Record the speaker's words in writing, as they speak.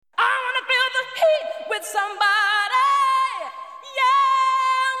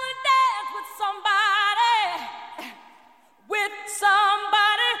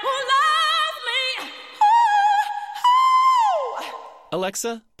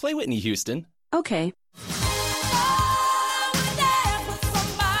Alexa, play Whitney Houston. Okay.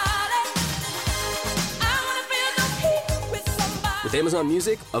 With Amazon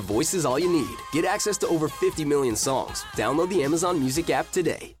Music, a voice is all you need. Get access to over 50 million songs. Download the Amazon Music app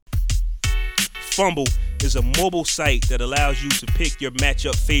today. Fumble is a mobile site that allows you to pick your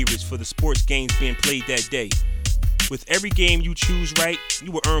matchup favorites for the sports games being played that day. With every game you choose right,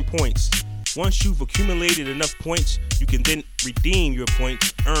 you will earn points. Once you've accumulated enough points, you can then redeem your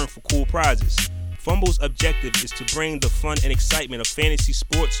points earned for cool prizes. Fumble's objective is to bring the fun and excitement of fantasy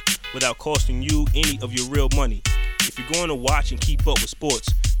sports without costing you any of your real money. If you're going to watch and keep up with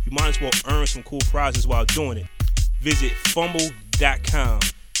sports, you might as well earn some cool prizes while doing it. Visit fumble.com.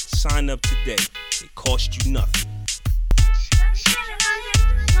 Sign up today. It costs you nothing.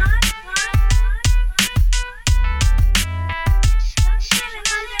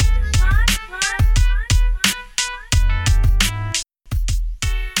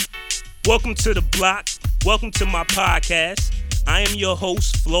 Welcome to the block. Welcome to my podcast. I am your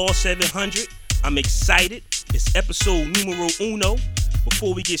host, Flaw 700. I'm excited. It's episode numero uno.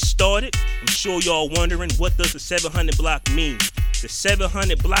 Before we get started, I'm sure y'all wondering, what does the 700 block mean? The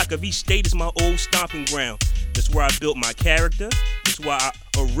 700 block of each state is my old stomping ground. That's where I built my character. That's why I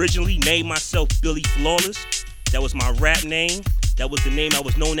originally named myself Billy Flawless. That was my rap name. That was the name I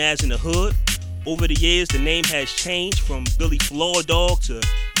was known as in the hood. Over the years, the name has changed from Billy Flaw Dog to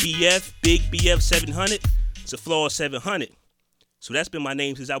BF, Big BF 700 to Flaw 700. So that's been my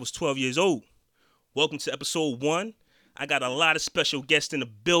name since I was 12 years old. Welcome to episode 1. I got a lot of special guests in the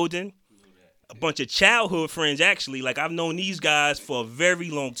building. A bunch of childhood friends, actually. Like, I've known these guys for a very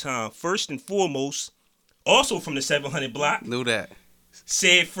long time. First and foremost, also from the 700 block. Knew that.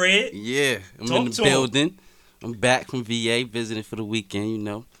 Said Fred. Yeah, I'm in the building. I'm back from VA, visiting for the weekend, you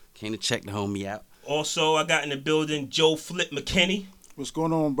know. Came to check the homie out. Also, I got in the building Joe Flip McKinney. What's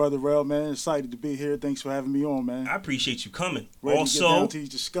going on, Brother Rel, man? Excited to be here. Thanks for having me on, man. I appreciate you coming. Ready also, to get down to these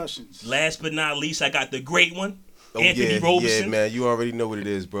discussions. Last but not least, I got the great one, Anthony Robeson. Yeah, man. You already know what it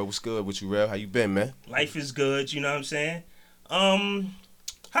is, bro. What's good with you, Rel? How you been, man? Life is good, you know what I'm saying?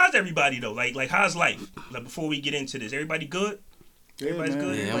 How's everybody, though? Like how's life? Like, before we get into this, everybody good? Yeah, Everybody's man.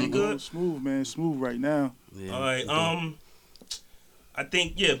 good? Yeah, Everybody good? Smooth, man. Smooth right now. Yeah, all right, I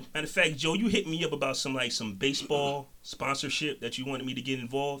think, yeah, matter of fact, Joe, you hit me up about some baseball sponsorship that you wanted me to get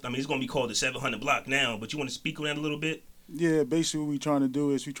involved. I mean, it's going to be called the 700 block now, but you want to speak on that a little bit? Yeah, basically what we're trying to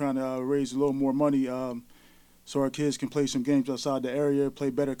do is we're trying to raise a little more money so our kids can play some games outside the area, play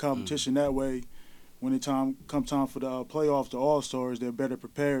better competition that way. When comes time for the playoffs, the All-Stars, they're better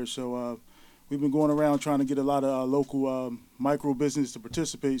prepared. So we've been going around trying to get a lot of local micro business to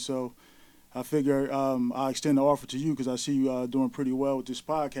participate. So I figure I'll extend the offer to you because I see you doing pretty well with this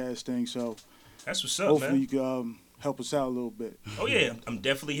podcast thing. So that's what's up, hopefully man. You can help us out a little bit. Oh, yeah. I'm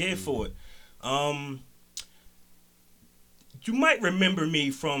definitely here for it. You might remember me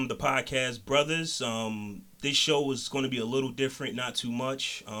from the podcast Brothers. This show is going to be a little different, not too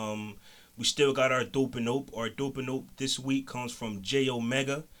much. We still got our Dope and Nope. Our Dope and Nope this week comes from J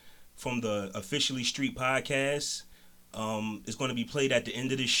Omega from the Officially Street podcast. It's going to be played at the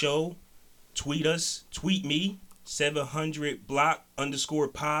end of the show. Tweet us. Tweet me,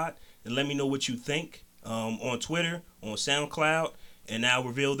 700block_pod, and let me know what you think on Twitter, on SoundCloud, and I'll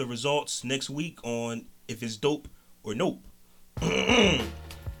reveal the results next week on if it's dope or nope.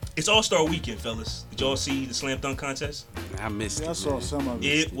 It's All-Star Weekend, fellas. Did y'all see the slam dunk contest? I missed it. I saw some of it.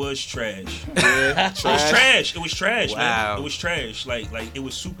 It was trash. Yeah, It was trash. It was trash, Wow. man. It was trash. Like it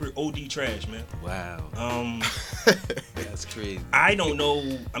was super OD trash, man. Wow. That's crazy. I don't know.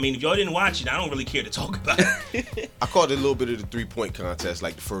 I mean, if y'all didn't watch it, I don't really care to talk about it. I caught a little bit of the 3-point contest,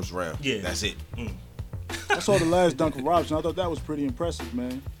 like the first round. Yeah. That's it. I saw the last dunk of Robeson. I thought that was pretty impressive,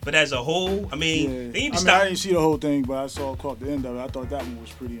 man. But as a whole, I mean, Yeah. they need to I stop. didn't see the whole thing, but I caught the end of it. I thought that one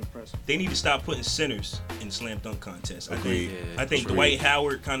was pretty impressive. They need to stop putting centers in slam dunk contests. Agreed. I think Agreed. Dwight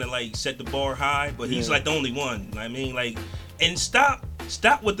Howard kind of set the bar high, but he's Yeah. like the only one. I mean, and stop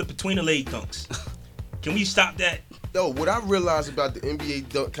with the between the leg dunks. Can we stop that? Yo, what I realized about the NBA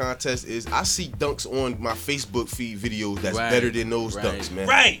dunk contest is I see dunks on my Facebook feed videos that's Right. better than those Right. dunks, man.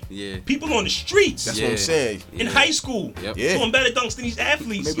 Right. Yeah. People on the streets That's what I'm saying. in high school Yep. Yeah. doing better dunks than these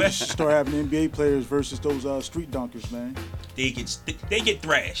athletes, Maybe man. we should start having NBA players versus those street dunkers, man. They get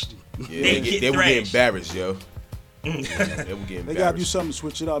thrashed. Yeah, They get they were getting thrashed. embarrassed, yo. They were getting They gotta do embarrassed. something to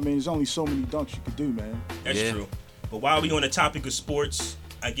switch it up. I mean, there's only so many dunks you could do, man. That's Yeah. true. But while we on the topic of sports,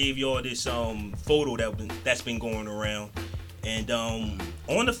 I gave y'all this photo that's been going around. And on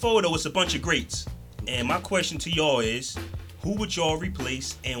the photo, it's a bunch of greats. And my question to y'all is, who would y'all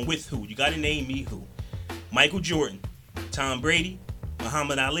replace and with who? You got to name me who. Michael Jordan, Tom Brady,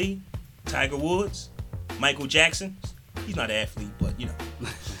 Muhammad Ali, Tiger Woods, Michael Jackson. He's not an athlete, but you know.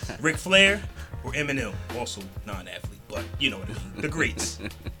 Ric Flair or Eminem, also non-athlete, but you know what I mean. The greats.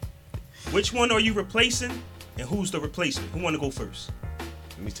 Which one are you replacing, and who's the replacement? Who want to go first?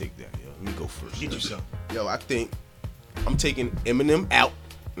 Let me take that, yo. Let me go first. Get you some. Yo, I think I'm taking Eminem out,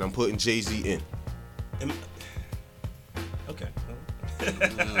 and I'm putting Jay-Z in. Okay.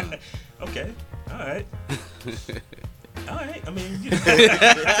 Okay. All right. All right. I mean, you know.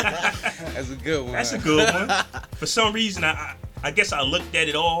 That's a good one. That's a good one. For some reason, I guess I looked at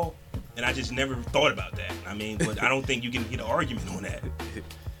it all, and I just never thought about that. I mean, but I don't think you can get an argument on that.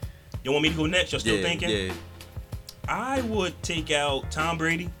 You want me to go next? You're still thinking? Yeah. I would take out Tom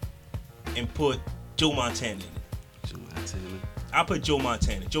Brady and put Joe Montana in it. Joe Montana. I'll put Joe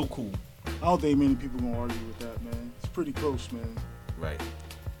Montana. Joe Cool. I don't think many people gonna argue with that, man. It's pretty close, man. Right.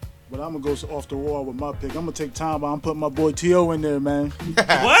 But I'm gonna go off the wall with my pick. I'm gonna take Tom, but I'm putting my boy T.O. in there, man.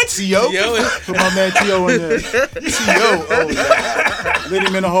 What? T.O.? Put my man T.O. in there. T.O. Oh, yeah. Let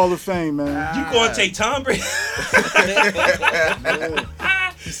him in the Hall of Fame, man. You gonna take Tom Brady?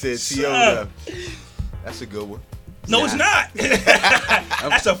 Yeah. He said T.O. That's a good one. No, it's not.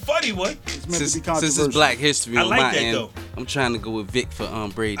 That's a funny one. It's meant to be Since controversial. it's Black History I on like my that, end, though. I'm trying to go with Vic for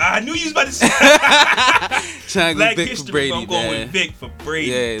Brady. I knew you was about to say Trying to Black go Vic History. for Brady, I'm going man. with Vic for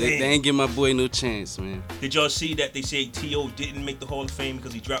Brady. Yeah, they Damn. ain't give my boy no chance, man. Did y'all see that they say T.O. didn't make the Hall of Fame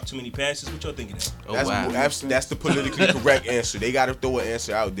because he dropped too many passes? What y'all thinking of that? Oh, That's, wow. that's the politically correct answer. They got to throw an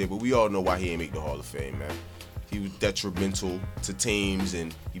answer out there, but we all know why he ain't make the Hall of Fame, man. He was detrimental to teams,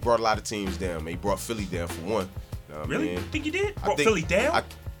 and he brought a lot of teams down, man. He brought Philly down for one. You know what I Really? mean? Think you did? I Brought think- Philly down?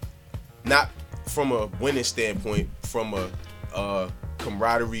 Not from a winning standpoint, from a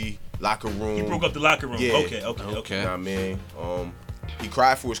camaraderie, locker room. He broke up the locker room. Yeah. Okay. You know Okay. what I mean? He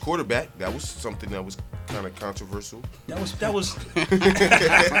cried for his quarterback. That was something that was kind of controversial. That was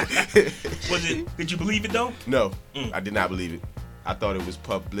was it? Did you believe it though? No, I did not believe it. I thought it was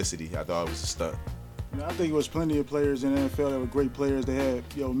publicity. I thought it was a stunt. I think it was plenty of players in the NFL that were great players. They had,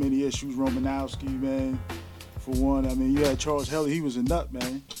 many issues. Romanowski, man, for one. I mean, you had Charles Helly. He was a nut,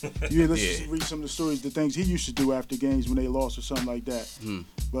 man. You read some of the stories, the things he used to do after games when they lost or something like that.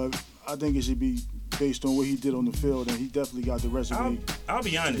 But I think it should be based on what he did on the field, and he definitely got the resume. I'll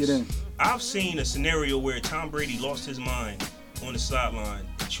be honest. Get in. I've seen a scenario where Tom Brady lost his mind on the sideline,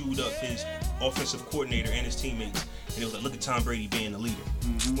 chewed up his offensive coordinator and his teammates, and it was like, look at Tom Brady being a leader.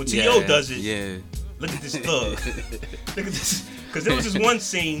 When T.O. does it, look at this thug. Look at this. Because there was this one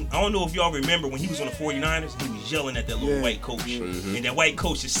scene, I don't know if y'all remember, when he was on the 49ers, he was yelling at that little white coach. And that white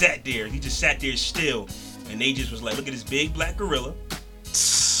coach just sat there. He just sat there still. And they just was like, look at this big black gorilla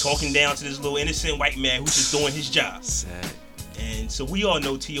talking down to this little innocent white man who's just doing his job. Sad. And so we all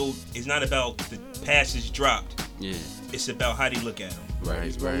know T.O. is not about the passes dropped. Yeah. It's about how they look at him.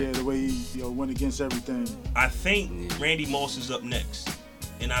 Right. Yeah, the way he went against everything. I think Randy Moss is up next.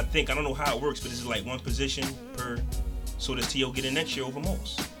 And I don't know how it works, but is it like one position per? So does T.O. get in next year over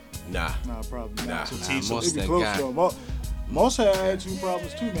Moss? Nah, probably Nah. not. So Moss It'd be that close guy. though. Moss had attitude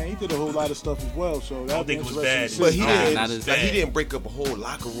problems too, man. He did a whole lot of stuff as well. So I don't think it was bad. but he Nah, didn't. not as Like, he bad. didn't break up a whole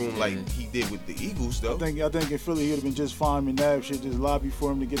locker room like he did with the Eagles, though. I think in Philly he would have been just fine. McNabb should just lobby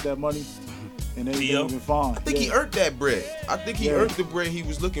for him to get that money, and they would T.O.? have been fine. I think he earned that bread. I think he earned the bread he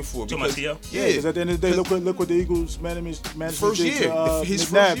was looking for. Talking about T.O.? Yeah, because at the end of the day, look what the Eagles management First did year, to his McNabb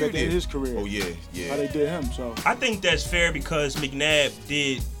first year at the end did. of his career. Oh yeah. How they did him. So I think that's fair because McNabb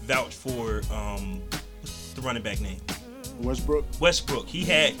did vouch for what's the running back name? Westbrook.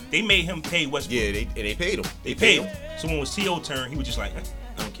 They made him pay Westbrook. Yeah, they paid him. They paid him. So when it was T.O. turn, he was just like, I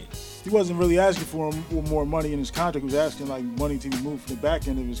don't care. he wasn't really asking for more money in his contract. He was asking like money to be moved from the back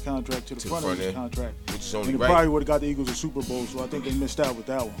end of his contract to the front of his end, contract. which is And only it right. probably would have got the Eagles a Super Bowl. So I think they missed out with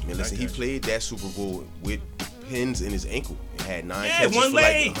that one. Man, listen, he played that Super Bowl with pins in his ankle. It had 9 Yeah, catches one for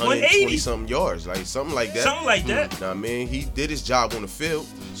leg, like 180. 120 something yards, like something like that. Something like that. Nah, man, he did his job on the field,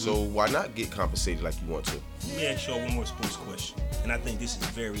 so why not get compensated like you want to? Let me ask y'all one more sports question, and I think this is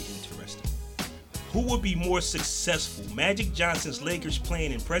very interesting. Who would be more successful, Magic Johnson's Lakers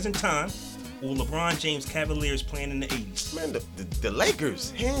playing in present time, or LeBron James Cavaliers playing in the 80s? Man, the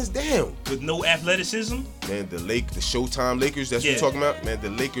Lakers, hands down. With no athleticism? Man, the Showtime Lakers, that's what you're talking about. Man, the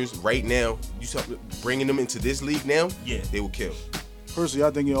Lakers right now, you talk bringing them into this league now, they will kill. Personally,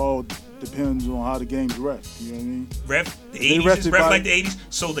 I think it all depends on how the game's ref. You know what I mean? The 80s is ref like the 80s.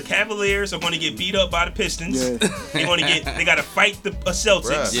 So the Cavaliers are going to get beat up by the Pistons. Yeah. They got to fight the Celtics.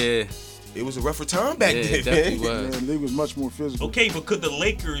 Bruh. Yeah. It was a rougher time back Yeah, then, it definitely man. was. Yeah, the league was much more physical. Okay, but could the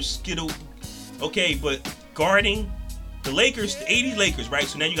Lakers get a... Okay, but guarding... The Lakers, the 80 Lakers, right?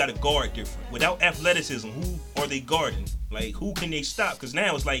 So now you got to guard different. Without athleticism, who are they guarding? Like, who can they stop? Because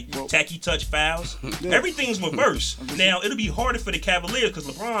now it's like tacky touch fouls. Yeah. Everything's reversed. Now, it'll be harder for the Cavaliers because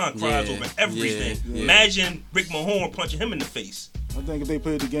LeBron cries over everything. Yeah. Imagine Rick Mahorn punching him in the face. I think if they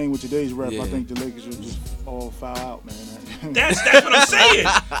played the game with today's ref, I think the Lakers would just all foul out, man. That's what I'm saying.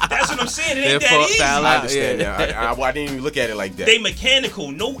 That's what I'm saying. It ain't that easy. I understand that. I didn't even look at it like that. They mechanical,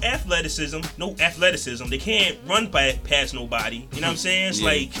 no athleticism. They can't run past nobody. You know what I'm saying? It's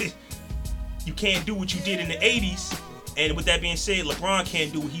like you can't do what you did in the 80s. And with that being said, LeBron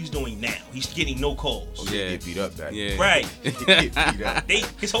can't do what he's doing now. He's getting no calls. He get beat up back. Yeah. Right. He get beat up.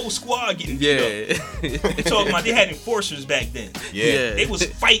 His whole squad getting beat up. They talking about they had enforcers back then. Yeah. They was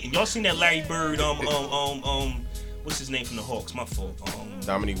fighting. Y'all seen that Larry Bird, what's his name from the Hawks? My fault.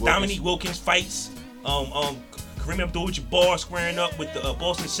 Dominique Wilkins fights. Kareem Abdul-Jabbar squaring up with the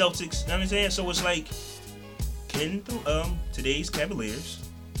Boston Celtics. You know what I'm saying? So it's like, can today's Cavaliers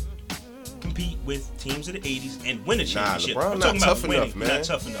compete with teams of the 80s and win a championship? LeBron not tough enough, man. Not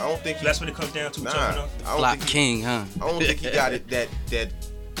tough enough. I don't think that's what it comes down to. Tough enough. Block king, huh? I don't think he got it that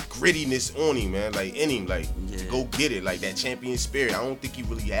grittiness on him, man. Like in him, like to go get it, like that champion spirit. I don't think he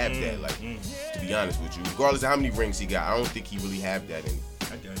really have that. Like to be honest with you, regardless of how many rings he got, I don't think he really have that in him.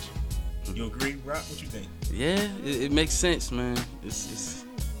 I got you. You agree, Rock? What you think? Yeah, it makes sense, man. It's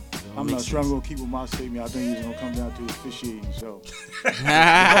I'm not sure I'm going to keep with my statement. I think it's going to come down to officiating. So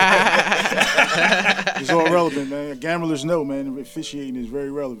it's all relevant, man. Gamblers know, man. Officiating is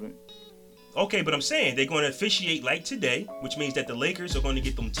very relevant. Okay, but I'm saying they're going to officiate like today, which means that the Lakers are going to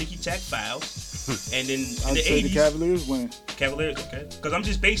get them ticky-tack fouls. And then in the 80s, the Cavaliers win. Cavaliers, okay. Because I'm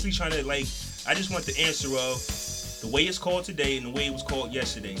just basically trying to, like, I just want the answer of the way it's called today and the way it was called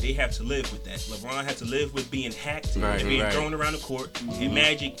yesterday. They have to live with that. LeBron had to live with being hacked and being thrown around the court. Mm-hmm. And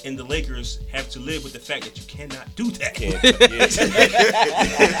Magic and the Lakers have to live with the fact that you cannot do that.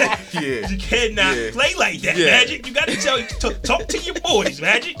 You cannot play like that, Magic. You got to talk to your boys,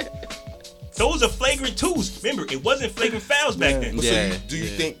 Magic. Those are flagrant twos. Remember, it wasn't flagrant fouls back then. So do you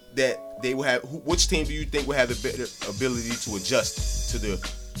think that they will have? Which team do you think will have the better ability to adjust to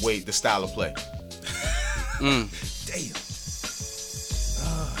the style of play? Damn.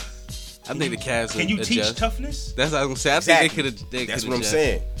 I think the Cavs can you adjust. teach toughness? That's what I was gonna say. I think they could. That's what I'm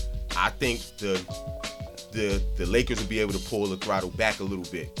saying. I think the Lakers will be able to pull the throttle back a little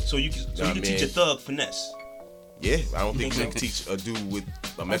bit. So you can teach a thug finesse. Yeah, I don't think you can teach a dude with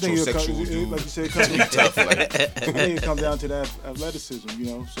a metrosexual dude. Like you said, tough. I think it comes down to that athleticism, you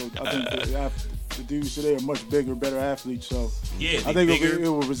know. So I think the dudes today are much bigger, better athletes. So I think it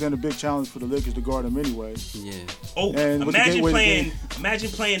will present a big challenge for the Lakers to guard them anyway. Yeah. Oh, and imagine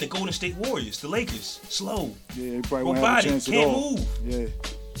playing the Golden State Warriors, the Lakers, slow. Yeah, they probably won't have a chance at all. Can't move. Yeah.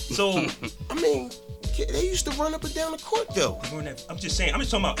 So I mean, they used to run up and down the court though. I'm just saying. I'm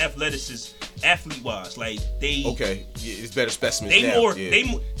just talking about athleticism, athlete-wise. Like they. Okay, it's better specimens.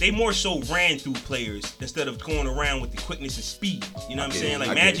 They more so ran through players instead of going around with the quickness and speed. You know what I'm saying?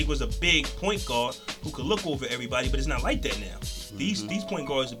 Like Magic was a big point guard who could look over everybody, but it's not like that now. These point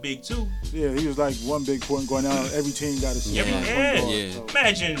guards are big too. Yeah, he was like one big point guard. Now every team got a point guard. So.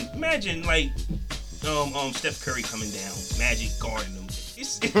 Imagine like Steph Curry coming down, Magic guarding them.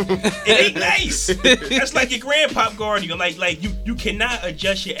 It ain't nice. That's like your grandpop guarding you. Like you cannot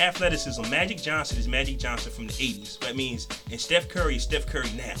adjust your athleticism. Magic Johnson is Magic Johnson from the 80s. That means, and Steph Curry is Steph Curry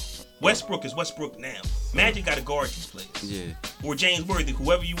now. Westbrook is Westbrook now. Magic got to guard these players. Yeah. Or James Worthy,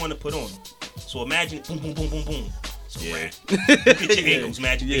 whoever you want to put on them. So imagine boom, boom, boom, boom, boom. So look at your ankles,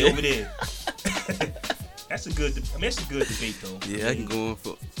 Magic. They over there. That's a good debate though. Yeah, I can go on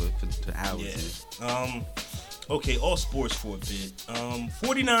for hours. Yeah. Okay, all sports for a bit.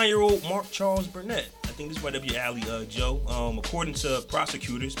 49-year-old Mark Charles Burnett. I think this is right up your alley, Joe. According to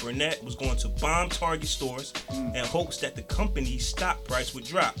prosecutors, Burnett was going to bomb Target stores in hopes that the company's stock price would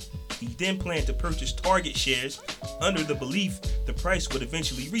drop. He then planned to purchase Target shares under the belief the price would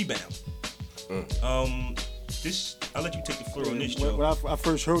eventually rebound. I'll let you take the floor on this, Joe. When I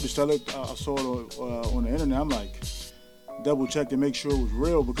first heard this, I saw it on the internet. I'm like, double check to make sure it was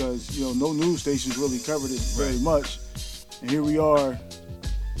real because no news stations really covered it very much, and here we are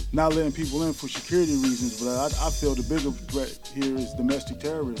not letting people in for security reasons. But I feel the bigger threat here is domestic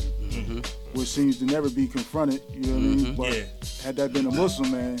terrorism, which seems to never be confronted. You know what I mean? But had that been a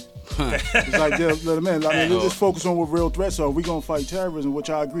Muslim man, it's like let's focus on what real threats are. If we're gonna fight terrorism, which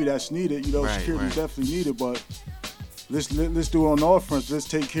I agree that's needed. Security is definitely needed, but let's do it on all fronts. Let's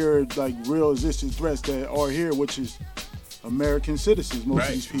take care of like real existing threats that are here, which is American citizens, most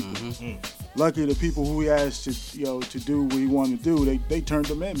of these people. Luckily, the people who we asked to do what he wanted to do, they turned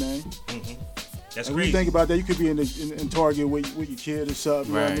them in, man. That's and crazy. when you think about that, you could be in Target with your kid or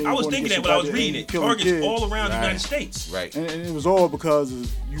something. Right. You know what I mean? I was Going to thinking get that when I was somebody reading it. killing Targets kids. all around the Right. United States. Right. And it was all because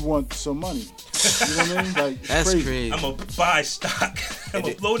you want some money. You know what I mean? Like, it's That's crazy. crazy. I'm going to buy stock. I'm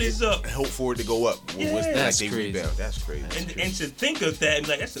going to blow this up. Hope for it to go up. Yeah. Like That's they crazy. rebound. That's crazy. And to think of that,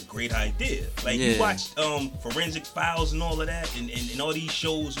 like, that's a great idea. Like, Yeah. you watch Forensic Files and all of that, and all these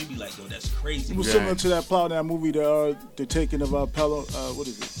shows, you be like, yo, that's crazy. It was Right. similar to that plot in that movie, the taking of Pelham. What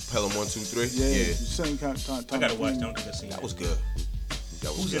is it? Pelham 1, 2, 3. Yeah, the same kind of time. I got to watch that. I don't think I've seen That was good.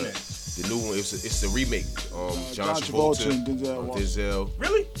 That was Who's good. in that? The new one. It's a remake. John John Travolta, Travolta and Denzel Washington. Denzel.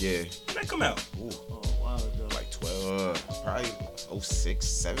 Really? Yeah. When that come out? Ooh, Oh, wow, ago. like 12, probably 06,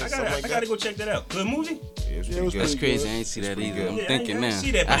 7, I something like gotta that. go check that out. Good movie? Yeah, it was Yeah, it pretty was good. That's pretty crazy. good. I ain't see that pretty either. good. I'm Yeah, thinking I now. didn't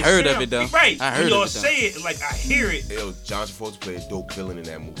see that, I but heard sound- of it though. Right. I When heard y'all of it though. say it, like I hear it. Yo, John Travolta played a dope villain in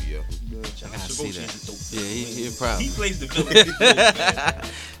that movie, yo. John I see Travolta that. is a dope Yeah, villain. he a problem. He plays the villain. He's dope, man.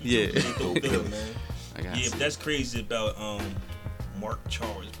 Yeah. He's a dope villain, man. I got Yeah, but that's crazy about Mark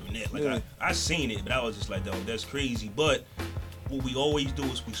Charles Burnett. Like Yeah. I seen it, but I was just like, oh, that's crazy. But what we always do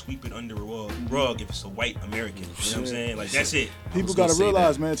is we sweep it under a rug if it's a white American. You know what I'm saying? Like that's it. People was got to gonna say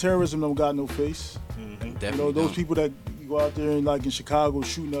realize, man, terrorism don't got no face. Definitely You know, those don't. people that go out there and like in Chicago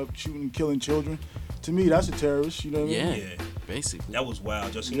shooting, killing children. To me, that's a terrorist. You know what I mean? Yeah, Yeah. basically. That was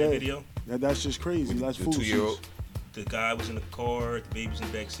wild. Y'all seen Yeah. that video? That's just crazy. That's The foolishness. 2-year-old. The guy was in the car, the baby was in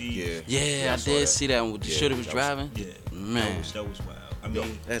the back seat. Yeah. Yeah, I saw did that. see that one. The Yeah, shooter was that was- driving. Yeah. Man. That was wild. I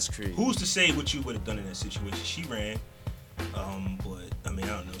mean, That's crazy. who's to say what you would have done in that situation? She ran. But I mean, I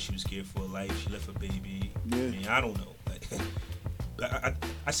don't know. She was scared for her life. She left her baby. Yeah. I mean, I don't know. Like,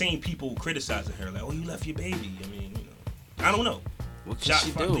 I seen people criticizing her, like, "Oh, you left your baby." I mean, you know, I don't know. What could Shot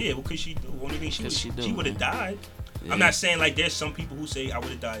she fired. do? Yeah, what could she do? Only thing she do, would have man? died. Yeah. I'm not saying like there's some people who say I would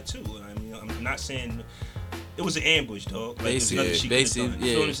have died too. I mean, I'm not saying it was an ambush, dog. Like, there's nothing she could have done. You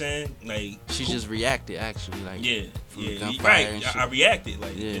yeah. know what I'm saying? Like She just reacted, actually. Like, yeah, from the yeah, gunfire and right. shit. I reacted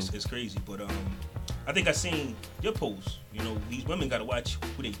like Yeah. it's crazy, but I think I seen your post. You know, these women got to watch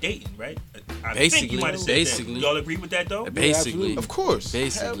who they dating, right? I think Basically, you might have said basically. that. Y'all agree with that though? Basically. absolutely. Of course.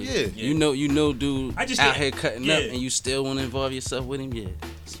 Basically. Hell yeah. Yeah. You know, dude I just out get- here cutting yeah. up and you still want to involve yourself with him? Yeah.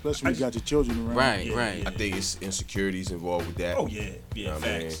 Especially when you got your children around. Right, Yeah, right. yeah. I think it's insecurities involved with that. Oh yeah, You yeah, know what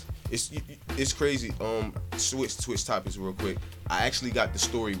I mean? facts. It's crazy. Switch topics real quick. I actually got the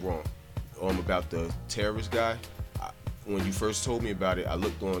story wrong. About the terrorist guy. When you first told me about it, I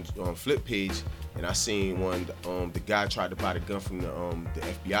looked on Flip page and I seen one. The guy tried to buy the gun from the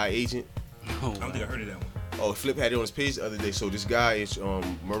FBI agent. Oh, I don't think I heard of that one. Oh, Flip had it on his page the other day. So this guy is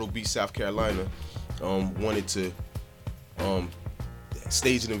Myrtle Beach, South Carolina, wanted to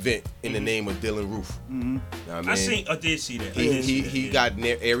stage an event in the name of Dylan Roof. Mm-hmm. Know what I mean? I did see that. I He did see that, he yeah. got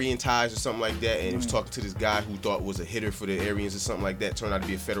Aryan ties or something like that, and he was talking to this guy who thought was a hitter for the Aryans or something like that. Turned out to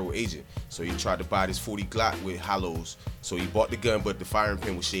be a federal agent. So he tried to buy this 40 Glock with hollows. So he bought the gun, but the firing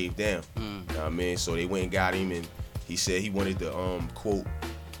pin was shaved down. Know what I mean? So they went and got him, and he said he wanted to quote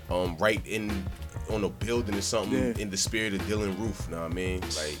write on a building or something Yeah. in the spirit of Dylan Roof. Know what I mean?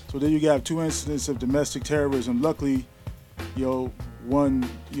 Like, So then you got 2 incidents of domestic terrorism. Luckily, one,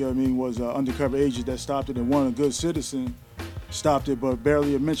 was an undercover agent that stopped it, and one, a good citizen, stopped it, but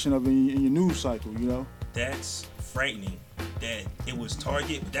barely a mention of it in your news cycle, That's frightening. That it was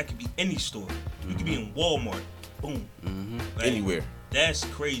Target, but that could be any store. You could be in Walmart. Boom. Like, anywhere. That's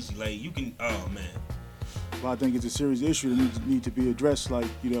crazy. Like you can. Oh man. But I think it's a serious issue that need to be addressed. Like,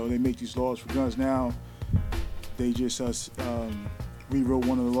 they make these laws for guns now. They just rewrote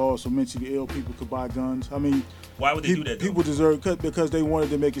one of the laws so mentally ill people could buy guns. I mean, Why would they do that? Though? people deserve because they wanted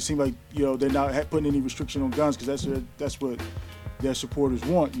to make it seem like they're not putting any restriction on guns because that's what their supporters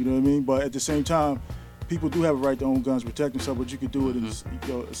want. You know what I mean? But at the same time, people do have a right to own guns, protect themselves, but you could do it in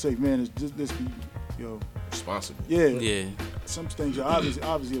a safe manner. This be Responsible. yeah. Yeah. Some things are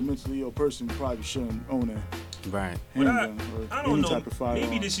obviously a mentally ill person probably shouldn't own a Right. But handgun or I don't any know. type of firearm.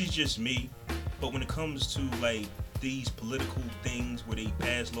 Maybe this is just me, but when it comes to like these political things where they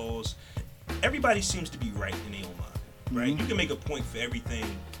pass laws, everybody seems to be right in their own mind, right? You can make a point for everything.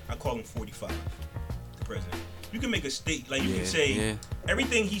 I call him 45, the president. You can make a state, like you can say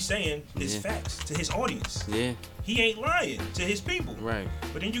everything he's saying is facts to his audience. Yeah. He ain't lying to his people. Right.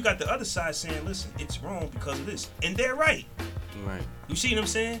 But then you got the other side saying, listen, it's wrong because of this. And they're right. Right. You see what I'm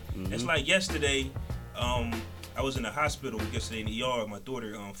saying? It's like yesterday, I was in the hospital yesterday in the ER. My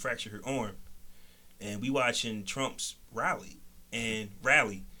daughter fractured her arm. And we watching Trump's rally. And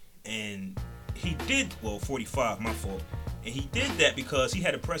he did, 45, my fault. And he did that because he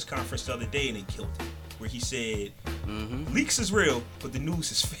had a press conference the other day and they killed him. Where he said, leaks is real, but the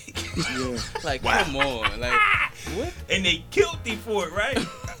news is fake. Yeah. Like, come on. Like, what? And they killed him for it, right?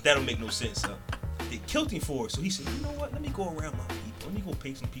 That don't make no sense, huh? they killed him for it. So he said, you know what? Let me go around my people. Let me go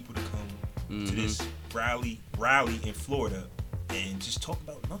pay some people to come to this rally in Florida and just talk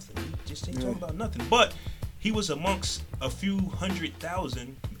about nothing. He just ain't talking about nothing. But he was amongst a few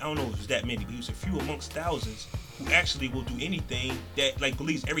 100,000. I don't know if it was that many, but he was a few amongst thousands who actually will do anything that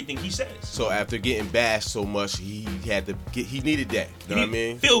believes everything he says. So after getting bashed so much, he needed that. You know what I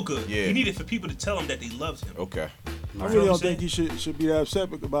mean? Feel good. Yeah. He needed for people to tell him that they loved him. Okay. I really don't think he should be that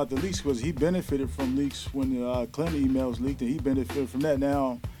upset about the leaks because he benefited from leaks when the Clinton emails leaked, and he benefited from that.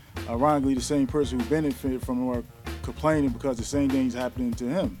 Now, ironically, the same person who benefited from are complaining because the same thing's happening to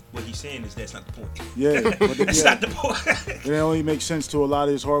him. What he's saying is that's not the point. Yeah, but That's not the point. It only makes sense to a lot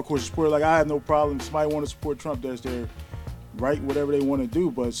of his hardcore supporters. Like, I have no problem. Somebody want to support Trump, that's their right, whatever they want to do.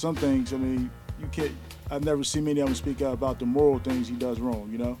 But some things, I mean, you can't. I've never seen many of them speak out about the moral things he does wrong,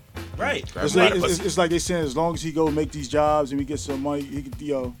 you know? Right. It's like they saying as long as he go make these jobs and we get some money, he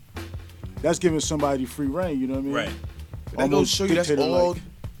could, that's giving somebody free reign, you know what I mean? Right. That goes to show you that's all dictator-like.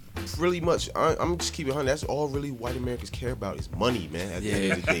 really much. I'm just keeping it 100. That's all really white Americans care about is money, man. At the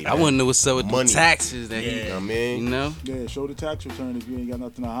end of the day, I want to know what's up with the Money. taxes that You know what I mean? you know? Yeah, show the tax return if you ain't got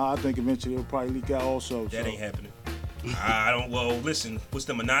nothing to hide. I think eventually it'll probably leak out also. That so. ain't happening. I don't. Well, listen. What's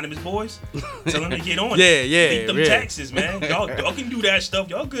them anonymous boys? Tell them to get on. Yeah, yeah, Leak them yeah. taxes, man. Y'all can do that stuff.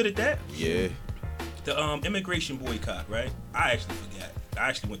 Y'all good at that. Yeah. The immigration boycott, right? I actually forgot. I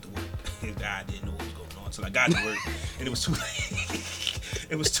actually went to work. I didn't know what was going on until I got to work, and it was too late.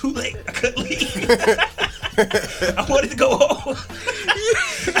 It was too late. I couldn't leave. I wanted to go home.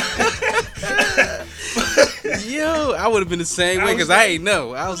 Yo, I would have been the same way because I ain't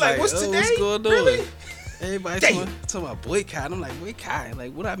know. I was like, what's today? What's going on? Really? Everybody talking about boycott. I'm like, boycott?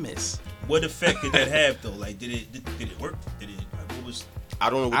 Like, what I miss? What effect did that have, though? Like, did it work? What was? I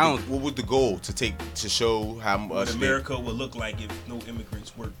don't know what was the goal to show how much What America would look like if no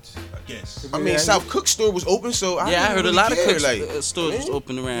immigrants worked, I guess. I mean, South Cook store was open, so I heard a lot of care. Cook stores was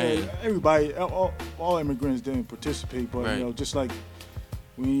open around here. Everybody, all immigrants didn't participate, but Right. just like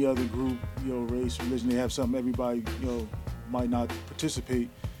any other group, race, religion, they have something. Everybody, might not participate.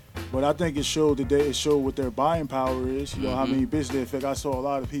 But I think it showed what their buying power is. How many business they affect. I saw a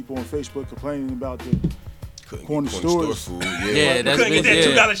lot of people on Facebook complaining about the corner stores. Food. Yeah, that's Couldn't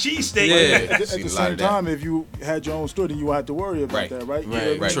get that $2 cheesesteak. Yeah. At the same time, if you had your own store, then you would have to worry about that, right? You know what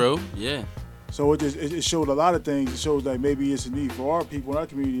I mean? True. Yeah. So it showed a lot of things. It shows that maybe it's a need for our people in our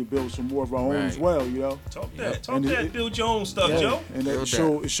community to build some more of our own as well. Talk that. Build your own stuff, Joe. And it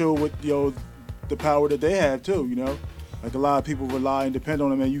showed what the power that they have too. Like a lot of people rely and depend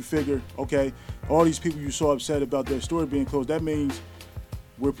on them, and you figure, okay, all these people you saw upset about their store being closed, that means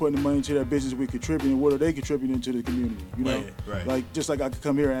we're putting the money into their business, we're contributing. What are they contributing to the community? Right. Like just like I could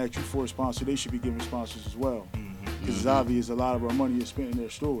come here and ask you for a sponsor, they should be giving sponsors as well. Because it's obvious a lot of our money is spent in their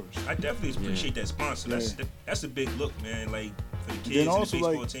stores. I definitely appreciate that sponsor. That's a big look, man. Like for the kids Then and also, the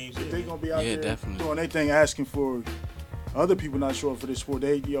baseball like, teams. if they gonna be out there definitely. doing their thing, asking for other people not showing up for this sport,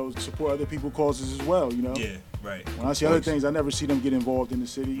 they support other people's causes as well. Yeah, right. When I see other things, I never see them get involved in the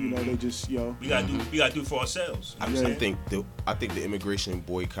city. They just We gotta do for ourselves. I think the immigration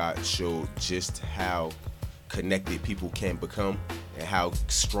boycott showed just how connected people can become and how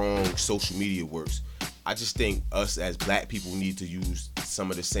strong social media works. I just think us as black people need to use some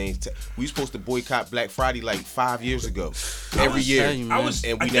of the same. We were supposed to boycott Black Friday like 5 years ago, every year, and we never did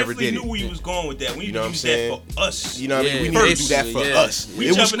it. I definitely knew where you was going with that. We need to use that for us. You know what I mean? We need to do that for us.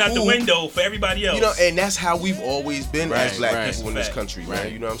 We jumping out the window for everybody else. And that's how we've always been as black people in this country, man.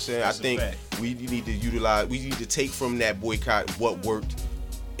 Right. You know what I'm saying? That's I think we need to take from that boycott what worked.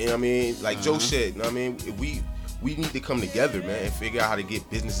 You know what I mean? Like Joe said, you know what I mean? We need to come together, man, and figure out how to get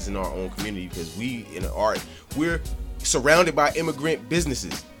businesses in our own community because we're surrounded by immigrant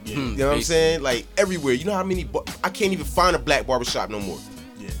businesses. Yeah. You know what I'm saying? Like everywhere. You know how many? I can't even find a black barbershop no more.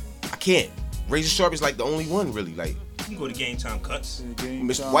 Yeah. I can't. Razor Sharp is like the only one really. Like you can go to Game Time Cuts.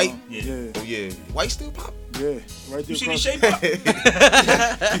 Mr. White. Yeah. Oh yeah. White still pop. Yeah. Right there. You see the shape up?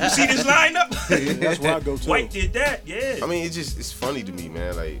 You see this lineup? That's where I go to. White did that. Yeah. I mean, it's funny to me,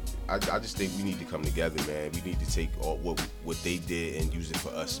 man. Like I just think we need to come together, man. We need to take all what they did and use it for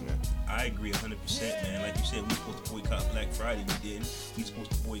us, man. I agree 100%, man. Like you said, we supposed to boycott Black Friday. We didn't. We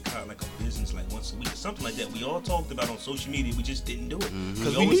supposed to boycott like a business like once a week or something like that. We all talked about on social media. We just didn't do it.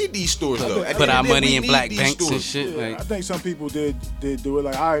 Because we need these stores, though. Put our money in black banks and shit. Yeah, I think some people did do it.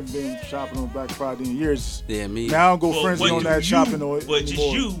 Like I've been shopping on Black Friday in years. Yeah, me. Now I don't go frenzy on that shopping anymore. But just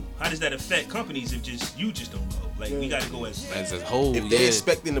you, how does that affect companies if you just don't go? Like we gotta go as a whole. If they're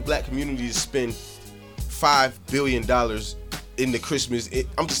expecting the black community to spend $5 billion in the Christmas,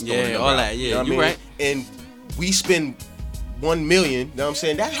 I'm just throwing it all out, that. Yeah, you know what I mean? right. And we spend 1 million, you know what I'm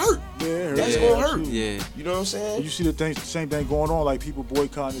saying? That hurt. Yeah, That's gonna hurt. Yeah. You know what I'm saying? You see the same thing going on, like people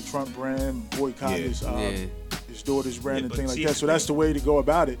boycotting the Trump brand, boycotting his daughter's brand and things like that. So that's the way to go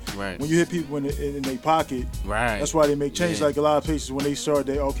about it. Right. When you hit people in their pocket, Right. that's why they make change. Yeah. Like a lot of places, when they start,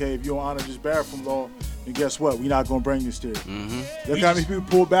 okay, if you don't honor this bathroom law, then guess what? We're not gonna bring this there. Look how many people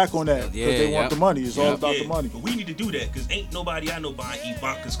pull back on that because they want the money. It's all about the money. But we need to do that because ain't nobody I know buying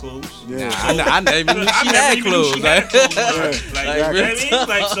Ivanka's clothes. Yeah. I never even knew she had clothes. She had clothes. Like, you know what I mean?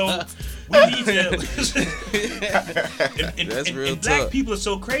 Like, so we need to. and black people are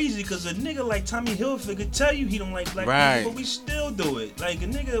so crazy because a nigga like Tommy Hilfiger could tell you he don't like black people, but we still do it. Like a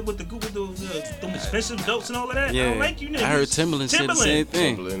nigga with the expensive belts and all of that. I don't like you niggas. I heard Timberland said the same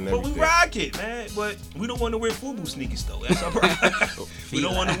thing. But we rock it, man. But we don't want to wear FUBU sneakers though. That's our problem. We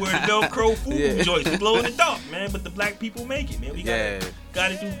don't want to wear Velcro FUBU joints. We glow in the dark, man. But the black people make it, man. We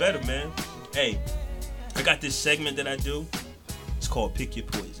gotta do better, man. Hey, I got this segment that I do. It's called Pick Your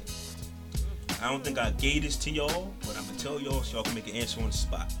Poison. I don't think I gave this to y'all, but I'm gonna tell y'all so y'all can make an answer on the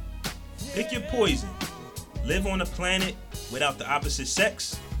spot. Pick your poison. Live on a planet without the opposite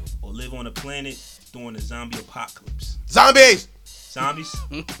sex, or live on a planet during the zombie apocalypse. Zombies. Zombies.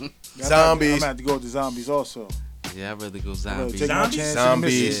 I'm gonna have to go with the zombies also. Yeah, I'd rather go zombie. Take my chance in the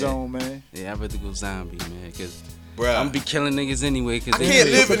mission zone, man. Yeah, I'd rather go zombie, man, because Bruh. I'm gonna be killing niggas anyway. Cause I can't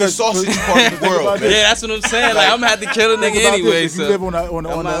live in the sausage part of the world, man. Yeah, that's what I'm saying. Like I'm gonna have to kill a nigga anyway. If you live on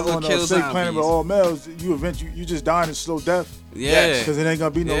a safe planet with all males, you just dying a slow death. Yeah, because it ain't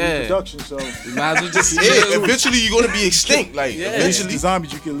gonna be no reproduction. So you might as well just eventually you're gonna be extinct. Like eventually, the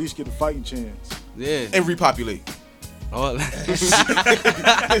zombies you can at least get a fighting chance. Yeah, and repopulate. Oh.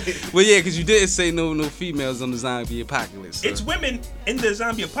 Well, yeah, because you didn't say no females on the zombie apocalypse. So. It's women in the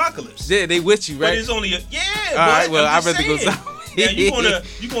zombie apocalypse. Yeah, they with you, right? But it's only all right, well, I'd rather go zombie. Now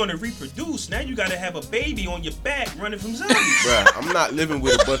you gonna reproduce. Now you gotta have a baby on your back running from zombies. Bruh, I'm not living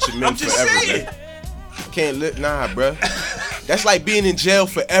with a bunch of men forever, man. I can't live, bruh. That's like being in jail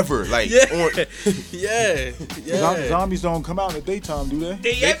forever. Like, Zombies don't come out in the daytime, do they?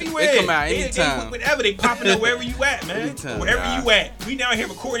 They everywhere. They come out anytime. Whenever they popping up wherever you at, man. Anytime. Wherever you at. We down here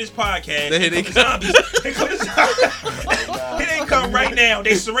recording this podcast. They come zombies. They come They ain't come right now.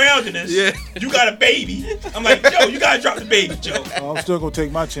 They surrounding us. Yeah. You got a baby. I'm like, Joe, you gotta drop the baby, Joe. I'm still gonna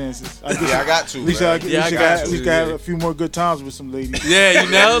take my chances. I got to. At least I have a few more good times with some ladies. Yeah, you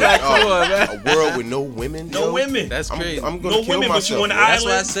know, like come on, man. A world with no women. No women. That's crazy. I'm gonna kill women, myself. But you on the That's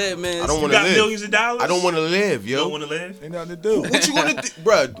island. why I said, man. I don't want to to live. Millions of dollars. I don't want to live, yo. You don't want to live. Ain't nothing to do. What you gonna do,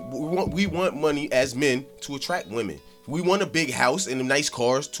 bruh? We want money as men to attract women. We want a big house and nice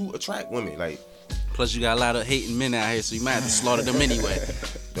cars to attract women. Like, plus you got a lot of hating men out here, so you might have to slaughter them anyway.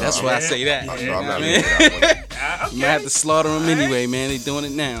 That's why I say that. I'm You not might have to slaughter them anyway, man. They doing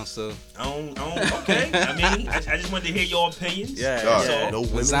it now, so. Okay. I mean, I just wanted to hear your opinions. No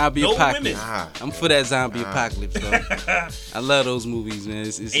women. Zombie apocalypse. Nah. I'm for that zombie apocalypse, though. I love those movies, man.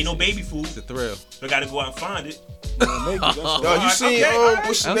 It's ain't no baby food. It's a thrill. So I gotta go out and find it. Yo, you seen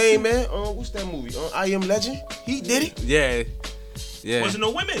what's the name, man? What's that movie? I Am Legend. He did it. Yeah. Wasn't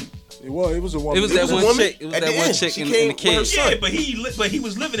no women. It was a woman. It was that one chick. It was that one chick and the kid. Yeah, but he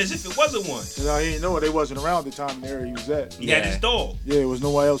was living as if it wasn't one. He didn't know they wasn't around the time in the area he was at. He had his dog. Yeah, it was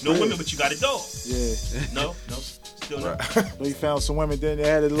nobody else. No women, but you got a dog. Yeah. No, still no. So he found some women. Then they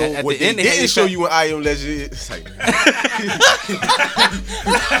had a little. At What the end, they didn't show you in I Am Legend. It's like, you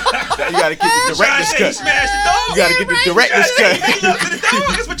gotta get the director's cut. Smashed the dog. You gotta get the director's cut. Hey, look to the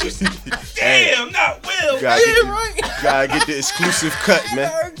dog. That's what you said. Damn, not Will. You gotta get the exclusive cut,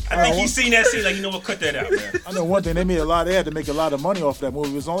 man. I think he's seen that scene like, you know what, cut that out, man. I know one thing, they had to make a lot of money off that movie.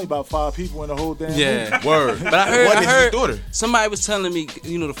 It was only about 5 people in the whole damn movie. Word. But I heard his daughter. Somebody was telling me,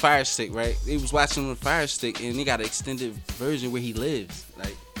 the Fire Stick, right? They was watching the Fire Stick, and they got an extended version where he lives.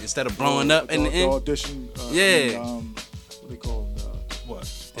 Like, instead of blowing up in the end. Audition. What they call it?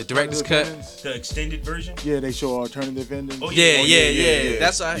 What? The director's cut. The extended version? Yeah, they show alternative endings. Oh, yeah.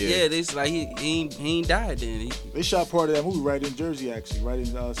 That's why. Yeah, they like he ain't died then. They shot part of that movie right in Jersey, actually, right in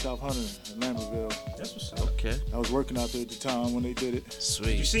South Hunter, in Lambertville. That's what's up. Okay. I was working out there at the time when they did it.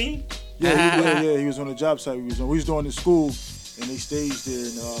 Sweet. You seen? Yeah, he was on the job site. We was doing the school, and they staged there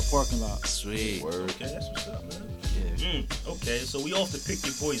in the parking lot. Sweet. Word. Okay, that's what's up, man. Yeah. Okay, so we off to pick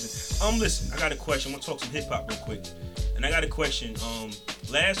your poison. Listen, I got a question. I'm gonna talk some hip hop real quick. And I got a question.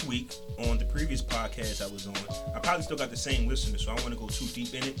 Last week on the previous podcast I was on, I probably still got the same listeners, so I don't want to go too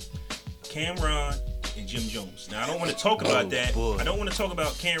deep in it. Cameron and Jim Jones. Now I don't want to talk about that. Boy. I don't want to talk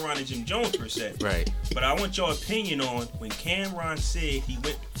about Cameron and Jim Jones per se. Right. But I want your opinion on when Cameron said he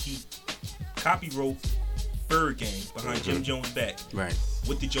copywrote Bird Gang behind Jim Jones' back. Right.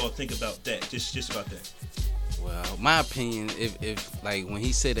 What did y'all think about that? Just about that. Well, my opinion, if like when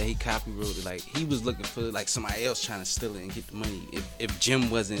he said that he copywrote it, like he was looking for like somebody else trying to steal it and get the money. If Jim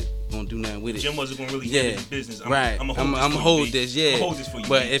wasn't gonna do nothing with it, Jim wasn't gonna really handle his business. I'm I'm hold this, yeah. I'm hold this for you.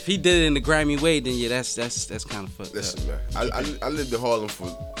 But if he did it in the grimy way, then yeah, that's kind of fucked Listen, up. man, I lived in Harlem for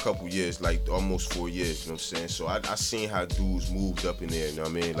a couple years, like almost 4 years. You know what I'm saying? So I seen how dudes moved up in there. You know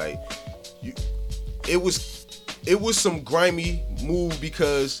what I mean? Like, it was some grimy move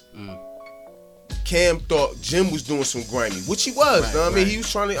because. Cam thought Jim was doing some grimy, which he was. Right, know what I mean? right. He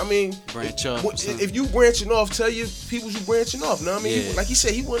was trying to. Branch off. If you branching off, tell your people you branching off. Know what I mean? Yeah. Like he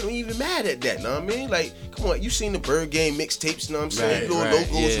said, he wasn't even mad at that. Know what I mean? Like, come on, you seen the Bird Game mixtapes? Know what I'm saying? Little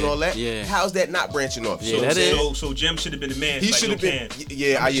logos and all that. Yeah. How's that not branching off? Yeah, So Jim should have been the man. He should have been.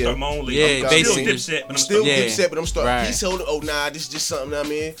 Yeah, I start my own league. Yeah, I'm basically. still Dipset, but I'm Still starting. Dipset, but I'm starting. Right. He's holding. Oh nah, this is just something. I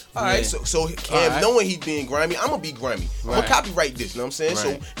mean, all Yeah. right. So Cam, knowing he's being grimy, I'm gonna be grimy. I'm Right. gonna copyright this. Know what I'm saying?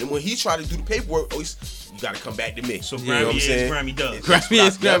 Right. So then when he tried to do the paperwork, you gotta come back to me. So You know what grimy I'm is, saying? grimy does. Grimy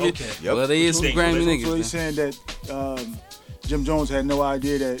is grimy. Okay. Yep. Well, they is some grimy niggas. So man. he's saying that Jim Jones had no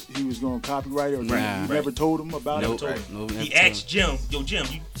idea that he was going to copyright, or he never told him about Nope. it. Nope, He never asked Jim, "Yo, Jim,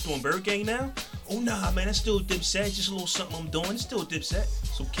 you doing Bird Gang now?" "Oh nah, man, that's still Dipset. Just a little something I'm doing. It's still Dipset."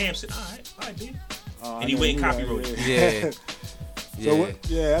 So Cam said, "All right, dude." And he went and copywrote it. Yeah. So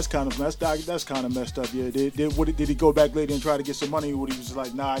that's kind of messed up. Yeah, did he go back later and try to get some money? What he was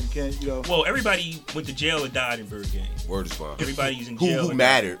like, nah, you can't. You know. Well, everybody went to jail or died in Bird Gang. Word is fine. Everybody's in jail. Who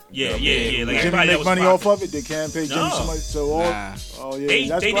mattered? Yeah. Like Did everybody Jimmy that make was money popping. off of it? Did Cam pay Jimmy No. some money? So that's They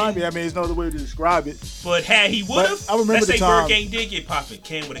grimy. didn't. I mean, there's no other way to describe it. But had he would have, I remember let's the say time- Bird Gang did get popping,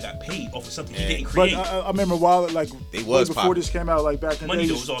 Cam would have got paid off of something he didn't But create. I remember while like They way was before popping. this came out, like back in the Money day,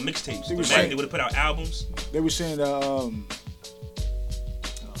 though was all mixtapes. They But was back saying- they would have put out albums. they were saying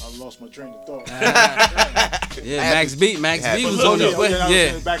I lost my train of thought. Max B was But on look, his way. I was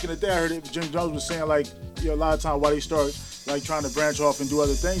Yeah. saying back in the day, I heard it, Jim Jones was saying like, a lot of times why they start like trying to branch off and do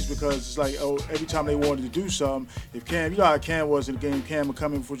other things, because it's like, every time they wanted to do something, if Cam, you know how Cam was in the game, Cam would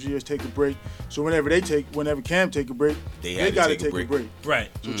come in for years, take a break. So whenever Cam take a break, they got to take a break. Right.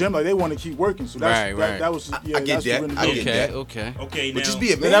 So Jim, like, they want to keep working. So that's Right. that was I get that's that. the I get that. Okay. Okay, now. But just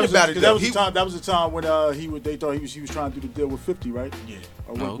be a But man that was, about it. that Though. was the time when they thought he was trying to do the deal with 50, right? Yeah.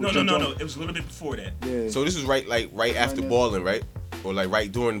 Or with No. Jim Jones. It was a little bit before that. Yeah. So this was right after now. balling, right? Or like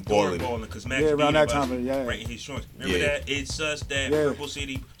right during balling. Because Max Yeah, B around that was time, yeah. right in his joints. Remember Yeah. that? It's us, that Yeah. Purple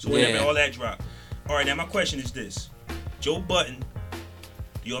City. So Yeah. whenever all that dropped. All right, now my question is this: Joe Budden.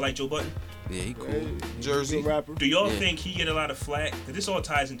 Do y'all like Joe Budden? Yeah, he cool. Jersey. Good rapper. Do y'all Yeah. think he get a lot of flack? Because this all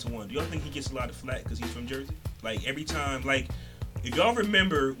ties into one. Do y'all think he gets a lot of flack because he's from Jersey? Like every time, like if y'all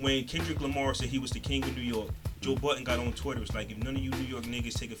remember when Kendrick Lamar said he was the king of New York, Joe Budden got on Twitter. Was like, if none of you New York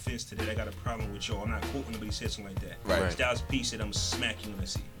niggas take offense to that, I got a problem with y'all. I'm not quoting him, but he said something like that. Right. Styles P said, "I'm smack you when I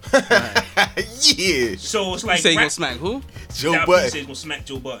see you." Yeah. So it's You like say you rap- gonna smack who? Joe Styles P Budden. said he's gonna smack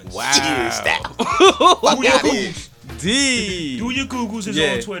Joe Budden. Yeah, stop. Do your Fuck Googles. D. Do your Googles is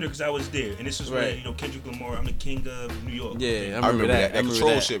Yeah. on Twitter because I was there, and this is Right. when Kendrick Lamar, I'm the king of New York. Yeah, I remember that. I remember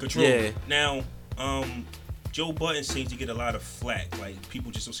control that. shit. Control. Yeah. Now, Joe Budden seems to get a lot of flack. Like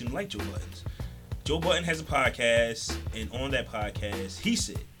people just don't seem to like Joe Buttons. Joe Budden has a podcast, and on that podcast, he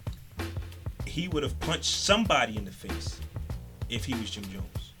said he would have punched somebody in the face if he was Jim Jones.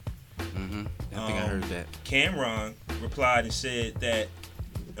 Mm-hmm. I think I heard that. Cameron replied and said that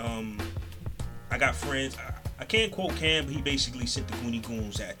I got friends. I can't quote Cam, but he basically sent the Goonie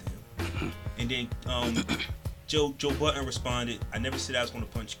Goons after him. And then Joe Budden responded, "I never said I was going to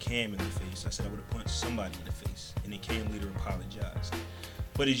punch Cam in the face. I said I would have punched somebody in the face." And then Cam later apologized.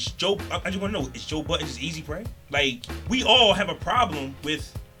 But I just want to know, is Joe Budden just easy prey? Like, we all have a problem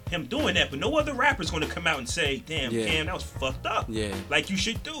with him doing that, but no other rapper's going to come out and say, "Damn, Yeah. Cam, that was fucked up." Yeah. Like you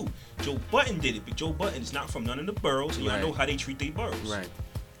should do. Joe Budden did it, but Joe Budden is not from none of the boroughs, and y'all Right. know how they treat their boroughs. Right.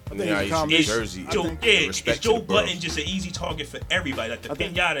 I think Yeah, it's a he's combination. Jersey. I Joe, think- is respect to Joe the boroughs. Budden just an easy target for everybody, like the I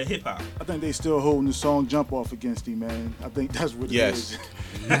think- pinata hip hop? I think they still holding the song "Jump Off" against him, man. I think that's what it Yes. is.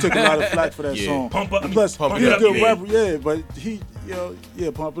 He took a lot of flack for that Yeah. song. Pump up, Plus, Pump he's It a Up, good yeah. rapper, yeah.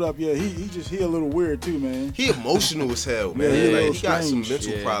 But Pump It Up, yeah. He a little weird too, man. He emotional as hell, man. Yeah, he a like little he got some strange.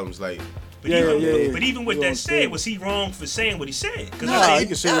 mental Yeah. problems. Like, But Yeah, even, yeah. But even with You that understand. said, was he wrong for saying what he said? Because Nah, he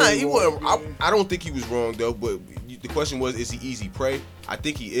can say what he he want. wasn't. I don't think he was wrong though. But the question was, is he easy prey? I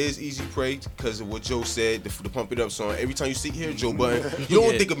think he is easy prey because of what Joe said. The Pump It Up song. Every time you hear Joe Budden, you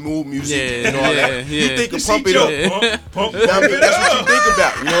don't Yeah. think of mood music Yeah, and all that. yeah, You yeah. think of see Pump It Joe, Up. pump You know what I mean? it That's up. what you think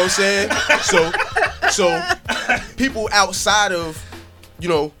about. You know what I'm saying? So people outside of,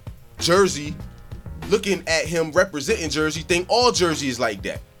 Jersey, looking at him representing Jersey, think all Jersey is like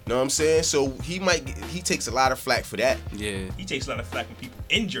that. You know what I'm saying? So he takes a lot of flack for that. Yeah. He takes a lot of flack from people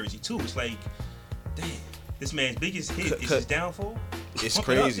in Jersey too. It's like, damn. This man's biggest hit is his downfall. It's Pump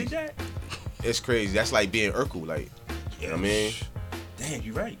It Up crazy. did that? It's crazy. That's like being Urkel. Like, you know what I mean? Damn,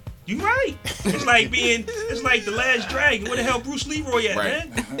 you right. You right. It's like The Last Dragon. Where the hell Bruce Leroy at, Right.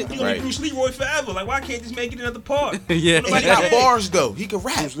 man? He gonna be Bruce Leroy forever. Like, why can't this man get another part? Yeah. He got bars though. He can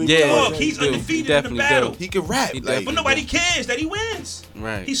rap. Yeah. Dog, he's He do. undefeated He in the definitely battle. do. He can rap. He Like, definitely But nobody cares that he wins.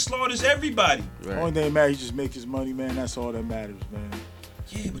 Right. He slaughters everybody. Right. Only thing that matters, he just make his money, man. That's all that matters, man.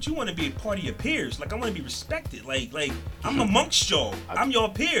 Yeah, but you want to be a part of your peers. Like, I want to be respected. Like I'm amongst y'all. I'm your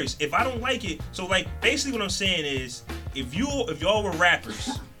peers. If I don't like it, so like basically what I'm saying is, if y'all were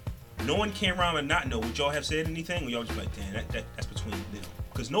rappers, no one came around and not know, would y'all have said anything? Or y'all just like, damn, that's between them.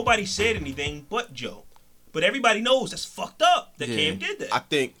 Because nobody said anything but Joe. But everybody knows that's fucked up that Cam did that.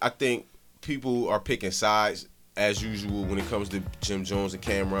 I think people are picking sides as usual when it comes to Jim Jones and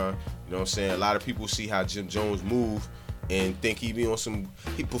Cameron. You know what I'm saying? A lot of people see how Jim Jones move and think he be on some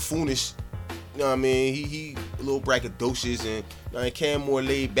buffoonish. You know what I mean? He a little braggadocious, and you know, Cam more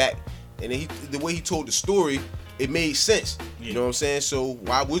laid back. And then the way he told the story, it made sense. Yeah. You know what I'm saying? So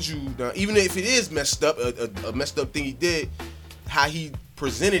why would you, even if it is messed up, a messed up thing he did, how he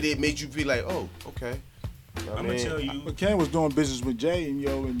presented it made you be like, oh, okay. You know what I'm I gonna mean? tell you. But Cam was doing business with Jay,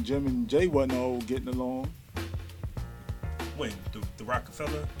 and Jim and Jay wasn't all getting along. When the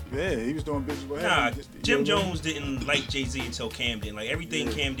Rockefeller. Yeah, he was doing business with him. Nah, You Jim know what I mean? Jones didn't like Jay-Z until Cam did. Like, everything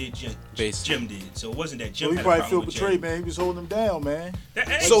Cam did, Jim did. So it wasn't that Jim Well, he had a probably problem felt with betrayed, Jay. man. He was holding him down, man.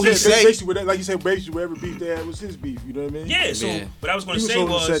 So he said- basically, like you said, basically whatever beef they had was his beef. You know what I mean? Yeah, so Yeah. what I was going He to was say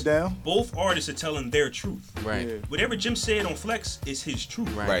holding the was set down. both artists are telling their truth. Right. Yeah. Whatever Jim said on Flex is his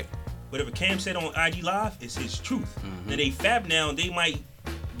truth. Right. Whatever Cam said on IG Live is his truth. Now they fab now, they might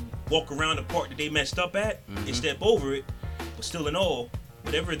walk around the part that they messed up at and step over it, but still in all,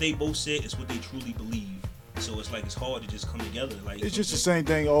 whatever they both said is what they truly believe. So it's like it's hard to just come together. Like It's just the same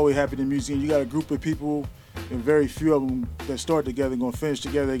thing always happened in music. You got a group of people, and very few of them that start together, going to finish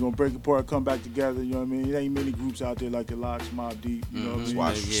together, they're going to break apart, come back together. You know what I mean? There ain't many groups out there like the Locks, Mob Deep. You know what I That's mean? why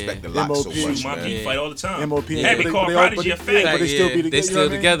I respect the Lock so MOP. much, My man. people fight all the time. MOP. Heavy But called they- Prodigy but a they- faggot. but they still be together, They you know still what I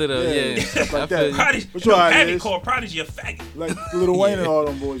mean? together though. Yeah. Yeah. Stuff like I feel that. you. Prodigy, But you know how it Heavy is. called Prodigy a faggot. Like Lil Wayne and all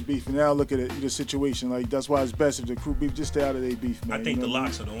them boys beefing. Now look at it, the situation. Like that's why it's best if the crew beef just stay out of their beef, man. I think you the know what I mean?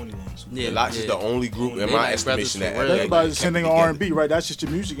 Locks are the only ones. Who Yeah. The Lox is the only group in They my like estimation brothers that for real. Everybody's kept sending it R&B, together. right? That's just the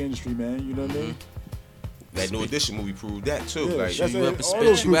music industry, man. You know what I mean? That New Edition movie proved that too. Yeah, Like, that's you up it. and All spit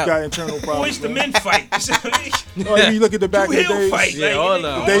those you groups out. got internal problems. Boys the man. men fight. You know what I mean? Oh, you look at the back of the Two Hill days. fight. Yeah, like, all nigga,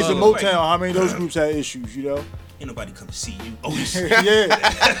 of The days of them. Motown, how many of those groups had issues, you know? Ain't nobody come to see you. Oh, you see. Yeah.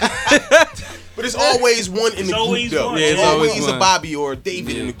 but it's always one in It's the group always though. one. It's Yeah, it's always always a one. Bobby or a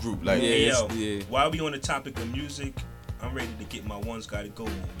David Yeah. in the group. Like, Yeah. Hey, yo, yeah. while we on the topic of music, I'm ready to get my One's Gotta Go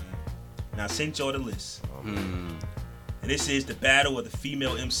on, man. Now, I sent y'all the list. And this is the battle of the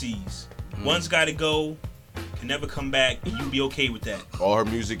female MCs. One's Gotta Go, can never come back, and you be okay with that. all her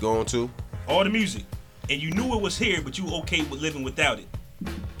music going too. All the music. And you knew it was here, but you okay with living without it.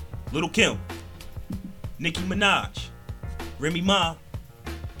 Lil' Kim, Nicki Minaj, Remy Ma,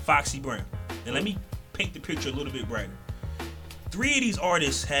 Foxy Brown. Now let me paint the picture a little bit brighter. 3 of these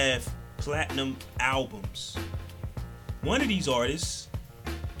artists have platinum albums. One of these artists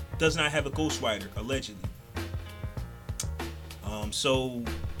does not have a ghostwriter, allegedly. So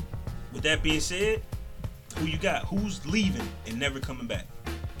with that being said, who you got? Who's leaving and never coming back?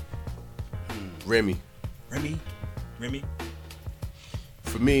 Remy. Remy?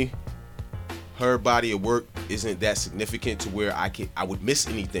 For me, her body of work isn't that significant to where I would miss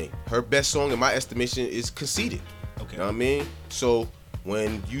anything. Her best song in my estimation is Conceited. Okay. You know what I mean? So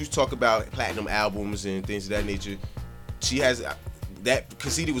when you talk about platinum albums and things of that nature, she has that.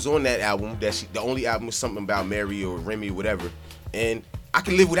 Conceited was on that album. The only album was something about Mary or Remy or whatever, and I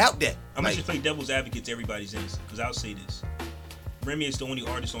can live without that. I'm Like, actually play devil's advocate to everybody's answer, because I'll say this. Remy is the only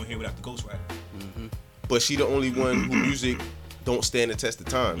artist on here without the ghostwriter. but she the only one who music don't stand the test of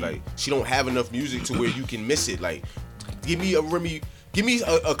time. Like, she don't have enough music to where you can miss it. Like, give me a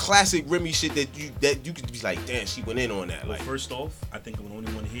classic Remy shit that you could be like, damn, she went in on that. Well, Like, first off, I think I'm the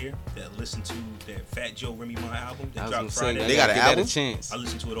only one here that listened to that Fat Joe Remy Ma album that I was dropped gonna say, Friday. They got an give that album? a chance. I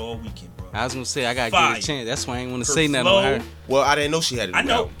listened to it all weekend, bro. I was gonna say I gotta Fire. give it a chance. That's why I ain't want to Her say nothing flow. on her. well, I didn't know she had a new I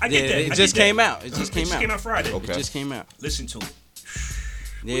know. album. I get that. It I just get that. came out. It just came out. Friday. Okay. It just came out. Listen to it.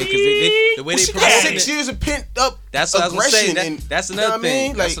 Yeah, because the way Well, they she got promoted 6 it. years of pent up That's what I was gonna say. aggression. That's you know another what I mean?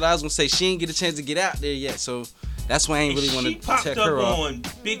 thing. That's Like, what I was gonna say. She ain't get a chance to get out there yet, so that's why I ain't really And want she to popped check up her off. on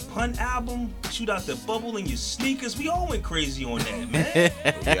Big Pun album, Shoot Out the Bubble in Your Sneakers. We all went crazy on that, man.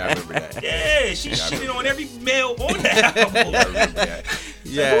 yeah, I remember that. Yeah, she shitted on every male on that album. I remember that.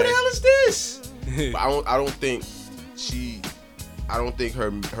 Yeah. Who the hell is this? But I don't think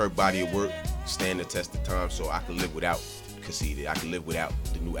her body of work stand the test of time, so I could live without Conceited. I could live without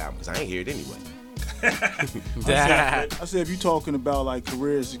the new album because I ain't hear it anyway. I said if you're talking about like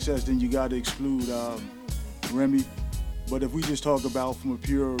career success, then you got to exclude Remy. But if we just talk about from a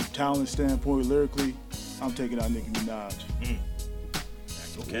pure talent standpoint, lyrically, I'm taking out Nicki Minaj.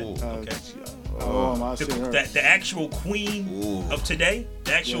 Okay. I said her. The actual queen of today,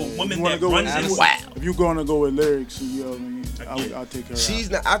 the actual woman that go runs with, it. If you're gonna go with lyrics, you know what I mean, I'll take her.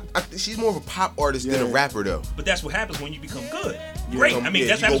 She's out. not. She's more of a pop artist than a rapper, though. But that's what happens when you become good. Great. I mean,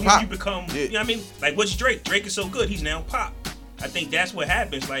 that's what happens when you become. You know what I mean? Like, what's Drake? Drake is so good, he's now pop. I think that's what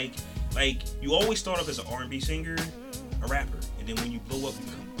happens. Like you always start off as an R&B singer, a rapper, and then when you blow up, you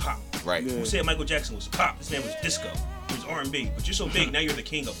become pop. Right. Who said Michael Jackson was pop? His name was disco. He was R&B. But you're so big, now you're the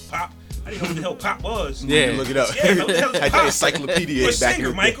king of pop. I didn't know what the hell pop was. Yeah. Look it up. Yeah, what the hell is Had pop? the encyclopedia You're a back singer,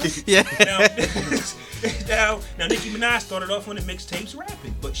 in Michael. Yeah. Now Nicki Minaj started off on the mixtapes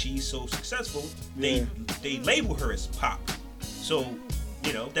rapping, but she's so successful, they label her as pop. So,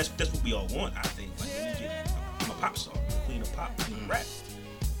 you know, that's what we all want, I think. Like, I'm a pop star, queen of pop, queen of rap.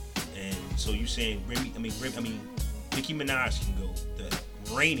 And so you saying Nicki Minaj can go the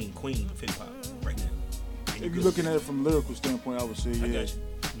reigning queen of hip hop right now. If you're looking at it from a lyrical standpoint, I would say I yeah. got you.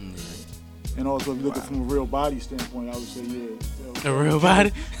 And also, if you're looking from a real body standpoint, I would say yeah. A real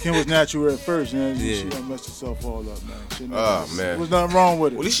body? Kim was natural at first, and Yeah. she messed herself all up, man. Oh, man. There was nothing wrong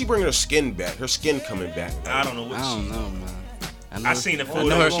with it. Well, at least she bringing her skin back. Her skin coming back. I don't know what I don't she. know, man. I seen the I photo.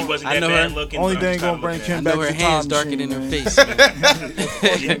 know her- She wasn't I that know bad her- looking. Only but I'm thing just gonna kinda bring looking I Kim know back her to the hands time darker machine, than her man. face.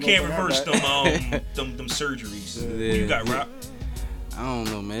 Man. You can't reverse them surgeries. Yeah. Who you got, Rob? I don't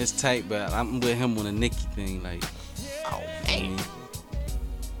know, man. It's tight, but I'm with him on a Nicki thing. Like, oh man,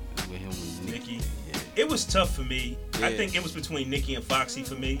 I'm with him on the Nicki. Nicki. It was tough for me. I Yeah. think it was between Nicki and Foxy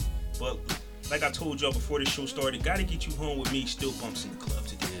for me. But like I told y'all before the show started, Gotta Get You Home With Me still bumps in the club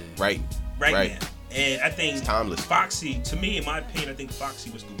today. Right. Right now. And I think It's timeless. Foxy, to me, in my opinion, I think Foxy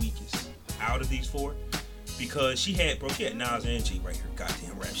was the weakest out of these four. Because she had Nas and Jay write her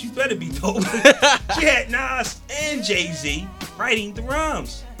goddamn raps. She better be dope. She had Nas and Jay-Z writing the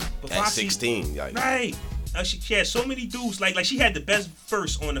rhymes. But At Foxy, 16. Like, right. She had so many dudes. Like she had the best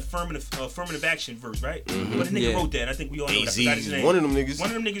verse on the affirmative action verse, right? But a nigga wrote that. I think we all know that. I forgot his AZ, name. one of them niggas. One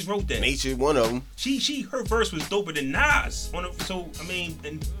of them niggas wrote that. Nature, one of them. Her verse was doper than Nas.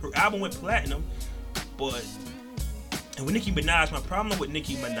 And her album went platinum. And with Nicki Minaj, my problem with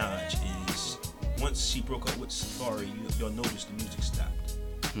Nicki Minaj is once she broke up with Safari, y'all noticed the music stopped.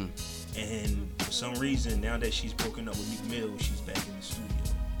 And for some reason, now that she's broken up with Meek Mill, she's back in the studio.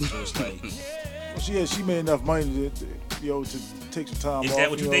 So it's like, Well, she made enough money to take some time off. Is that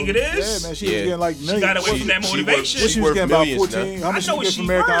what you think it is? Yeah, man. She was getting like millions. she got away from that She motivation. What she was worth getting about millions 14. now. How I much know she what get she from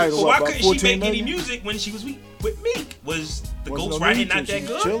American worth, Idol? but why About couldn't 14 she make any million? music when she was with Meek? Was the Wasn't ghost no writing need to. not that She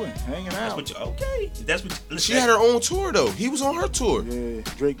good? was chilling, hanging That's out. what okay. That's what She had her own tour, though. He was on her tour. Yeah,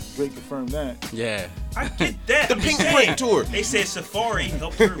 Drake confirmed that. Yeah. I get that. The I'm just Pink saying. Print tour. They said Safari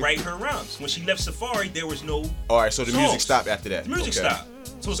helped her write her rhymes. When she left Safari, there was no All right, so the music songs. stopped after that. The music Okay. stopped.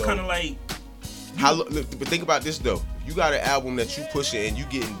 So it's So- kind of like But think about this though. If you got an album that you pushing and you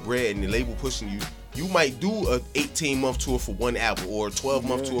getting bread and the label pushing you, you might do a 18-month tour for one album or a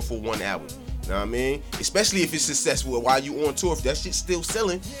 12-month tour for one album. You know what I mean? Especially if it's successful while you on tour. If that shit's still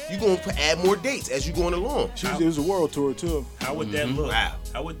selling, you gonna add more dates as you going along. It was a world tour too. how would that look? Wow.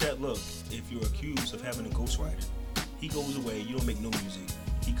 How would that look if you're accused of having a ghostwriter? He goes away, you don't make no music.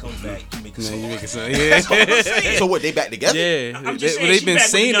 He comes back, you make a No, song. you make it sound. Yeah. That's all I'm saying. So what? They back together? Yeah. I'm just saying, They've she been back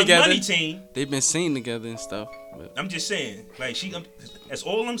with the seen Young together. Money team. They've been seen together and stuff. But I'm just saying, like that's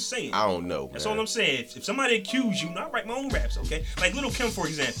all I'm saying. I don't know. That's man. all I'm saying. If somebody accused you, I write my own raps, okay? Like Lil' Kim, for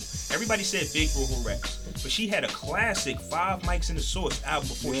example. Everybody said Big for her raps, but she had a classic 5 Mics in the Source album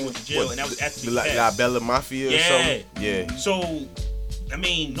before she went to jail, What, and that was after the La Bella Mafia or Yeah. something? Yeah. So, I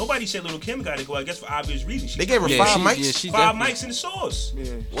mean, nobody said Lil' Kim got to go. I guess for obvious reasons. They gave her yeah, 5 she, mics? yeah, she 5 definitely- Mics in the Source.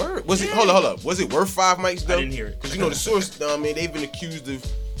 Yeah. Word? Was it? Yeah. Hold up. Was it worth 5 mics though? I didn't hear it. Because you know the Source. I mean, they've been accused of,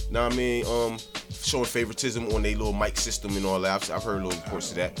 showing favoritism on their little mic system and all that. I've heard little reports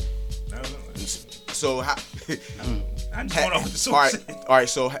of that. I don't know. So how? I'm just going off with the all Source. right, all right.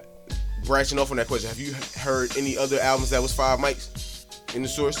 So branching off on that question, have you heard any other albums that was 5 mics in the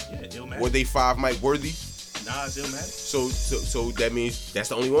Source? Yeah, Illmatic. Were they 5 mic worthy? Nas, Illmatic. So that means that's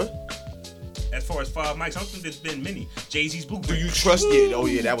the only one. As far as 5 mics, I don't think there's been many. Jay-Z's Do Blueprint. you trust it? Oh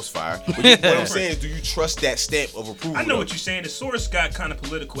yeah, that was fire. But what I'm saying is, do you trust that stamp of approval? I know though? what you're saying. The Source got kind of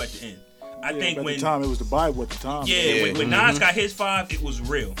political at the end. I think at when the time it was the Bible at the time. Yeah, when Nas got his 5, it was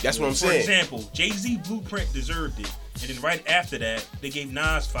real. That's what I'm For saying. example, Jay-Z Blueprint deserved it. And then right after that, they gave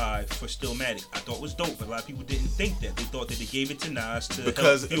Nas 5 for Stillmatic. I thought it was dope, but a lot of people didn't think that. They thought that they gave it to Nas to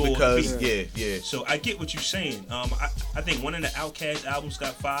help fuel the beat. yeah. So I get what you're saying. I think one of the Outkast albums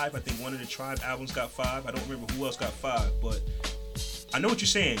got 5. I think one of the Tribe albums got 5. I don't remember who else got 5, but I know what you're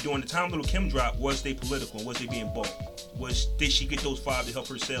saying. During the time Lil' Kim dropped, was they political and was they being bought? Did she get those 5 to help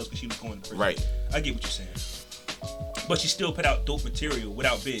her sales because she was going to prison? Right. I get what you're saying. But she still put out dope material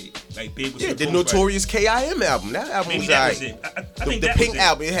without Big. Like Big was the Notorious K.I.M. album. That album Maybe was that alright. was it. I think the that pink was it.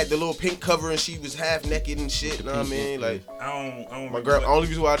 album, it had the little pink cover and she was half naked and shit. You know what I mean? Like I don't. my grand. Only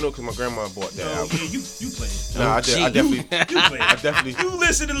reason why I know because my grandma bought that No, album. yeah, you play it. Nah, I definitely. You play it. I definitely. You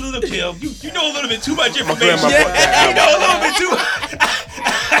listen to Lil' Kim. You know a little bit too much My information. grandma bought that You album. know a little bit too.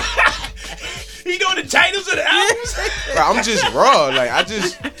 You know the titles of the albums. Bro, I'm just raw. Like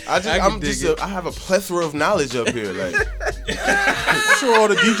I have a plethora of knowledge up here. Like I'm sure all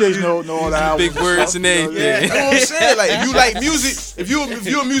the DJs know all the albums. Big words and everything. that's what I'm saying. Like if you like music, if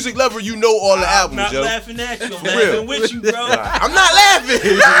you're a music lover, you know all the albums, I'm not yo. laughing at you. I'm real. laughing with you, bro. I'm not laughing.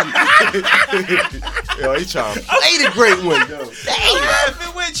 Yo, he trying to play the great one, yo. I'm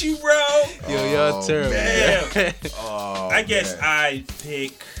laughing with you, bro. Yo, y'all terrible. Damn. Oh, I guess man. I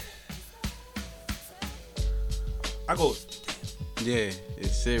pick. I go. Yeah,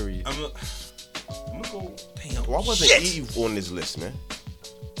 it's serious. I'm gonna go. Damn. Why wasn't Shit. Eve on this list, man?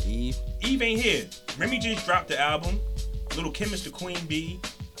 Eve. Eve ain't here. Remy just dropped the album. Little Kim is the queen bee.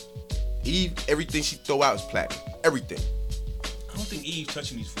 Eve, everything she throw out is platinum. Everything. I don't think Eve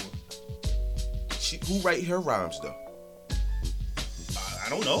touching these 4. Who write her rhymes though? I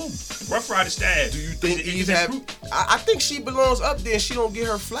don't know. Rough Rider staff. Do you think Is Eve it have? true? I think she belongs up there. And she don't get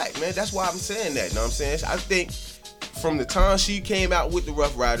her flack, man. That's why I'm saying that. Know what I'm saying? I think from the time she came out with the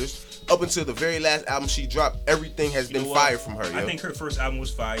Rough Riders up until the very last album she dropped, everything has You been know what? fire from her. I Yo. think her first album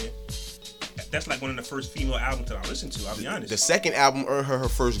was fire. That's like one of the first female albums that I listened to. I'll be honest. The second album earned her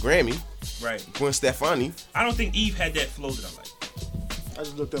first Grammy. Right. Gwen Stefani. I don't think Eve had that flow that I like. I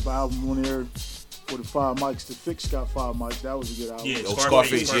just looked up an album on there for the 5 mics. The Fix got 5 mics. That was a good album. Yeah, Oh,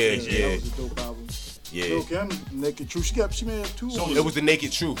 Scarface, yeah. That was a dope album. Yeah. Lil' Kim, Naked Truth. She made 2 So on It was The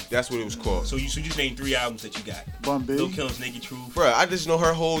Naked Truth. That's what it was called. So you just named 3 albums that you got. Bun B. Lil' Kim's Naked Truth. Bruh, I just know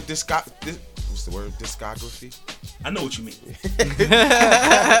her whole what's the word? Discography? I know what you mean.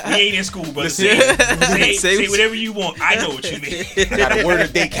 We ain't in school, brother. Say whatever you want. I know what you mean. I got a word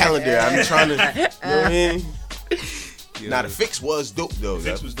of day calendar. I'm trying to, you know what I mean? Nah, the Fix was dope though.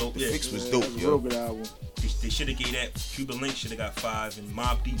 The Fix was dope, The yeah. Fix was That dope, was a yo. real good album. They should have gave that. Cuban Link should have got 5, and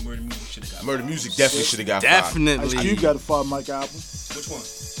Mobb Deep Murder Music should have got 5. Murder Music definitely should have got 5. Ice Definitely. Cube got a 5 mic album. Which one?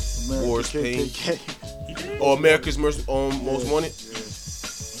 American Wars, Pain. KKK. He did. Or America's Most Wanted.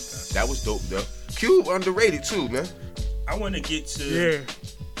 That was dope though. Cube underrated too, man. I want to get to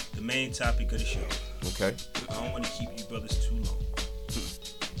the main topic of the show. Okay. I don't want to keep you brothers too long.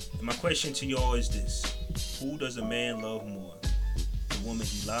 And my question to y'all is this: who does a man love more? The woman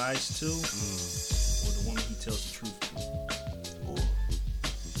he lies to, or the woman he tells the truth to?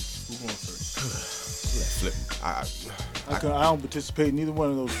 Who going first? Flip. I don't participate in neither one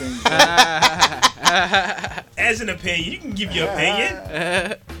of those things. As an opinion, you can give your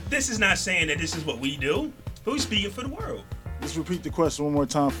opinion. This is not saying that this is what we do, but we're speaking for the world. Let's repeat the question one more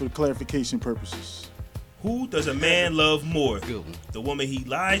time for clarification purposes. Who does a man love more? Good one. The woman he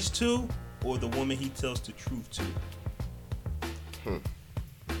lies to, or the woman he tells the truth to?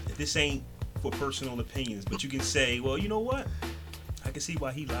 This ain't for personal opinions, but you can say, well, you know what? I can see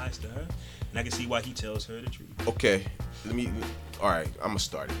why he lies to her, and I can see why he tells her the truth. Okay. Alright, I'm gonna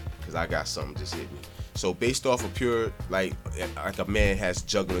start it because I got something just hit me. So based off of pure like a man has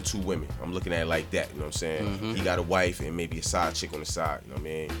juggling 2 women. I'm looking at it like that, you know what I'm saying? He got a wife and maybe a side chick on the side, you know what I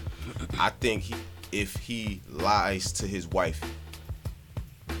mean? I think if he lies to his wife,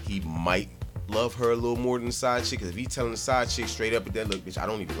 he might love her a little more than the side chick. Cause if he telling the side chick straight up, that look, bitch, I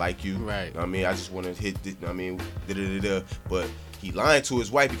don't even like you. Right. You know what I mean? I just want to hit, you know what I mean? Da-da-da-da. But he lying to his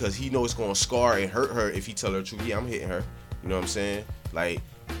wife because he knows it's going to scar and hurt her if he tell her the truth. Yeah, I'm hitting her. You know what I'm saying? Like,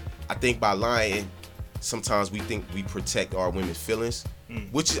 I think by lying, sometimes we think we protect our women's feelings,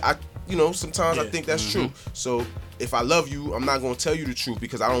 which sometimes I think that's true. So if I love you, I'm not going to tell you the truth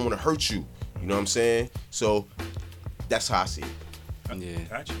because I don't want to hurt you. You know what I'm saying? So that's how I see it. Yeah.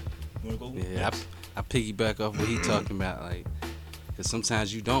 Gotcha. You wanna go? Yeah, I piggyback off what he talking about, like, because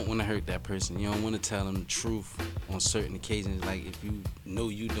sometimes you don't want to hurt that person. You don't want to tell them the truth on certain occasions. Like, if you know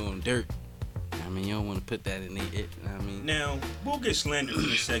you doing dirt, I mean, you don't want to put that in there. I mean, Now, we'll get slandered in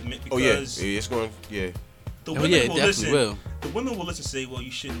this segment because Oh yeah, it's going. Yeah. the Oh, women yeah, will definitely listen. will. The women will listen and say, well, you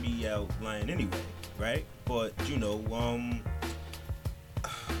shouldn't be out lying anyway, right? But, you know,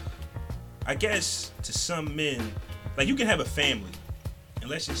 I guess to some men, like you can have a family, and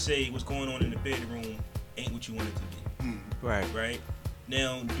let's just say what's going on in the bedroom ain't what you want it to be. Right. Right?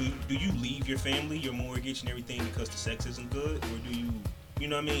 Now, do you leave your family, your mortgage and everything because the sex isn't good? Or do you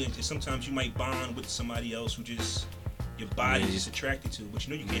know what I mean? And sometimes you might bond with somebody else who just, your body's just attracted to, but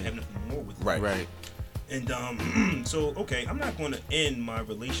you know you can't have nothing more with them. Right. And so, okay, I'm not going to end my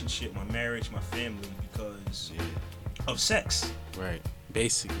relationship, my marriage, my family because of sex. Right.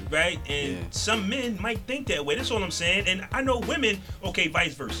 Basically. Right? And some men might think that way. That's all I'm saying. And I know women, okay,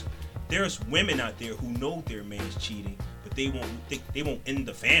 vice versa. There's women out there who know their man's cheating, but they won't end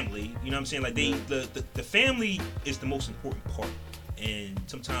the family. You know what I'm saying? Like the family is the most important part. And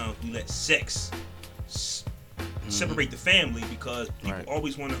sometimes we let sex separate the family because people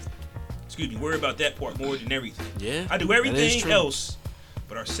always want to, worry about that part more than everything. Yeah. I do everything else,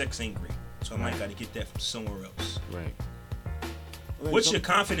 but our sex ain't great. So I might got to get that from somewhere else. Right. What's your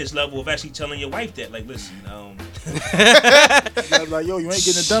confidence level of actually telling your wife that? Like, listen, like, yo, you ain't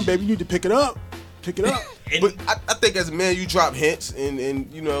getting it done, baby. You need to pick it up. Pick it up. But I think as a man, you drop hints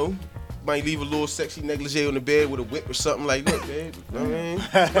and you know, might leave a little sexy negligee on the bed with a whip or something like, look, babe. You know what I mean?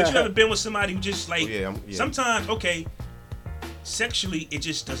 But you ever been with somebody who just like, sometimes, okay, sexually, it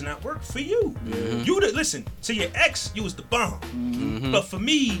just does not work for you. Listen, to your ex, you was the bomb. But for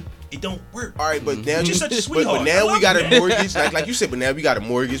me, it don't work. All right, but now you're such a sweetheart. But now we got a mortgage, like you said. But now we got a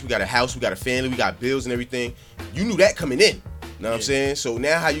mortgage, we got a house, we got a family, we got bills and everything. You knew that coming in. Know what I'm saying? So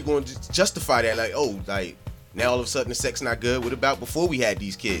now how you going to justify that? Like, oh, like now all of a sudden the sex not good. What about before we had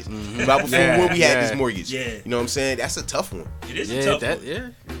these kids? What about before we had this mortgage? Yeah. You know what I'm saying? That's a tough one. It is a tough one. Yeah.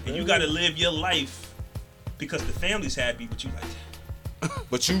 And you got to live your life because the family's happy, but you like that.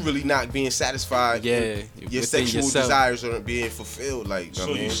 But you really not being satisfied. Yeah. Your sexual desires aren't being fulfilled. Like,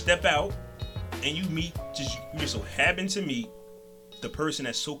 so you step out and you meet, you just so happen to meet the person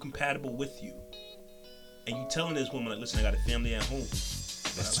that's so compatible with you. And you telling this woman, like, listen, I got a family at home.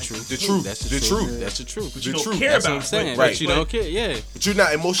 That's the truth. The truth. That's the truth. That's the truth. But you don't care That's about what I'm saying. Right. But you don't care. Yeah. But you're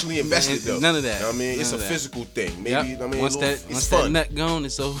not emotionally invested though. None of that. You know what I mean? None It's a of that. physical thing. Maybe I mean once that nut gone,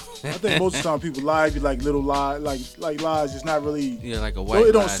 it's over. I think most of the time people lie, be like little lies, like lies. It's not really. Yeah, like a white.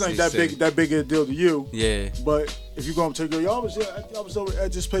 It don't lie, seem that big a deal to you. Yeah. But if you go up to a girl, I was over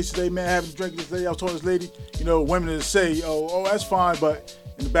at this place today, man, having a drink with this lady. I was talking to this lady. You know, women that say, oh, that's fine, but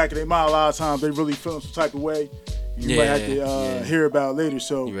in the back of their mind, a lot of times they really feeling some type of way. You might have to hear about it later.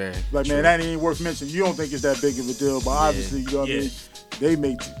 So, like, man, that ain't worth mentioning. You don't think it's that big of a deal, but obviously, you know what I mean? They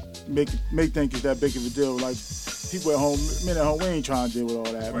may think it's that big of a deal. Like, people at home, men at home, we ain't trying to deal with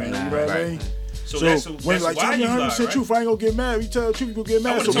all that, man. You know what I mean? So that's when like, why you lie, 100% right? truth, I ain't gonna get mad. You tell the truth, you gonna get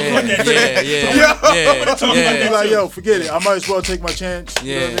mad. So yeah. Be like, yo, forget it. I might as well take my chance.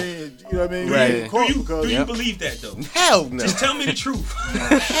 You know what I mean? You know what I mean? Right. Do you believe that though? Hell no. Just tell me the truth.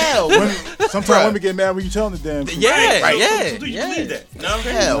 Hell no. Sometimes women get mad when you tell them the damn truth. So do you believe that? No.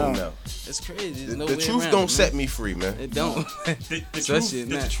 Hell no. It's crazy. The truth don't set me free, man. It don't.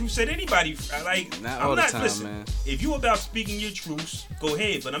 The truth set anybody free. Like, not all the time, listen, man. If you about speaking your truths, go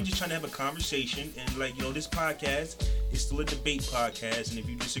ahead. But I'm just trying to have a conversation. And, like, you know, this podcast is still a debate podcast. And if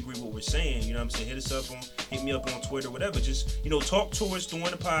you disagree with what we're saying, you know what I'm saying, hit me up on Twitter, whatever. Just, you know, talk to us during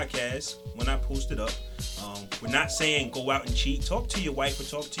the podcast when I post it up. We're not saying go out and cheat. Talk to your wife or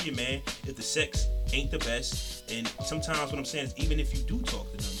talk to your man if the sex ain't the best. And sometimes what I'm saying is even if you do talk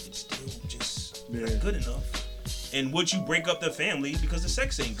to them, it's still just not good enough. And would you break up the family because the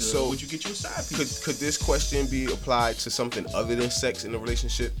sex ain't good? So or would you get you a side piece? Could this question be applied to something other than sex in a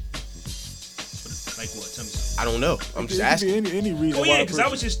relationship? Like what? Tell me something. I don't know. I'm just asking. Any reason. Oh yeah, because I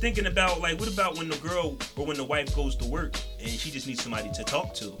was just thinking about, like, what about when the girl or when the wife goes to work and she just needs somebody to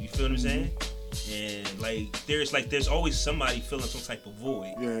talk to? You feel what I'm saying? And there's always somebody filling some type of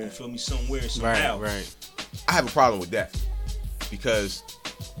void. Yeah. You feel me? Somewhere, somehow. Right. I have a problem with that because,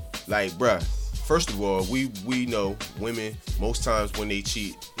 like, bruh, first of all, we know women most times when they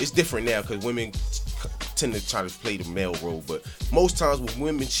cheat, it's different now because women tend to try to play the male role, but most times when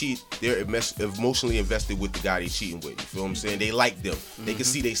women cheat, they're emotionally invested with the guy they cheating with. You feel what I'm saying? They like them. They can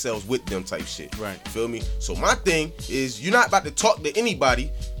see themselves with them type shit. Right. You feel me? So my thing is you're not about to talk to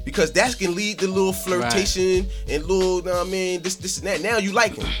anybody because that can lead to little flirtation and little, you know what I mean, this and that. Now you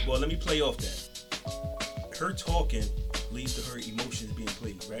like him. Well, let me play off that. Her talking leads to her emotions being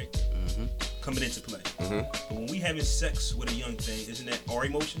played, right? Coming into play. But when we having sex with a young thing, isn't that our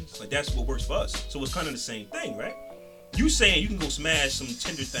emotions? Like, that's what works for us. So it's kind of the same thing, right? you saying you can go smash some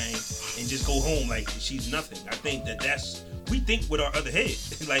Tinder thing and just go home like she's nothing. I think that's we think with our other head.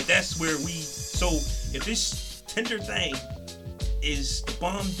 Like that's where we. So if this Tinder thing is the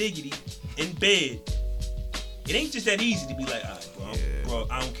bomb diggity in bed, it ain't just that easy to be like, all right, bro,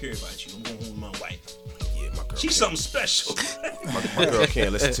 I don't care about you. I'm going home with my wife. Yeah, my girl. She's something special. my girl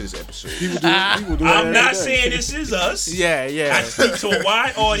can't listen to this episode. I'm not saying this is us. Yeah. I speak to a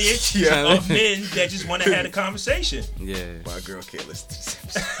wide audience of men that just want to have a conversation. Yeah. My girl can't listen to this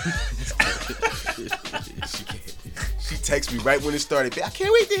episode. She can't. She texts me right when it started. I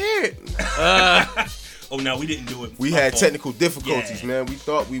can't wait to hear it. Oh, no, we didn't do it. We had technical difficulties, man. We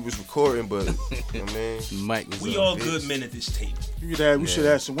thought we was recording, but man, Mike was we all good men at this table. We should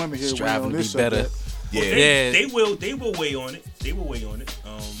have some women here striving on to this be better. subject. They will weigh on it. They will weigh on it.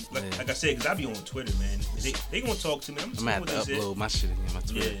 Like I said, because I be on Twitter, man. They gonna talk to me. I'm gonna have to upload my shit again. My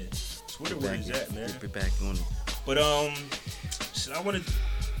Twitter. Yeah, Twitter where is that, man? Get back on it. But so I want to.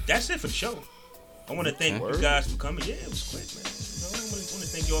 That's it for the show. I want to thank you guys for coming. Yeah, it was quick, man. I want to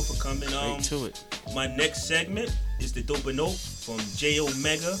thank y'all for coming. Straight to it. My next segment is the Dope and Nope from J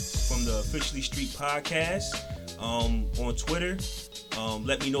Omega from the Officially Street Podcast. On Twitter,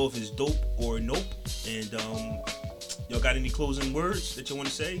 let me know if it's dope or nope. And y'all got any closing words that you want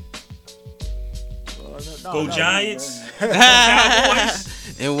to say? Go Giants. Cowboys.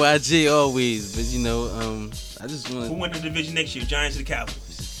 NYG always, but you know, I just want. Who win the division next year? Giants or the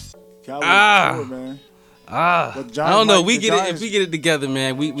Cowboys? Cowboys, man. I don't know. If we get it together,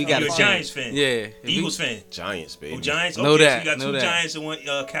 man. We got. You're a Giants fan. Yeah. Eagles fan. Giants, baby. Oh, Giants. Okay, know that. So you got know two that. Giants and one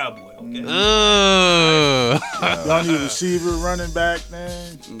Cowboy. Okay. Y'all need a receiver, running back,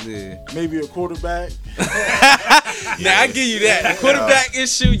 man. Yeah. Maybe a quarterback. Now I give you that. The quarterback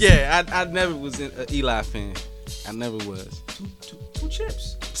issue. Yeah. I never was an Eli fan. I never was. Two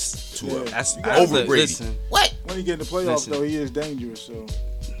chips. That's over Brady. Listen, When you get in the playoffs, though, he is dangerous. So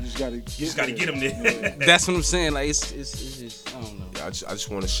you just gotta get him there. that's what I'm saying. Like it's just I don't know. I just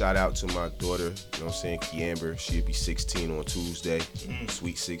want to shout out to my daughter, you know what I'm saying, Kiamber. She'll be 16 on Tuesday,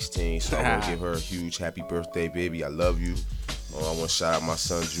 sweet 16. So I want to give her a huge happy birthday, baby. I love you. I want to shout out my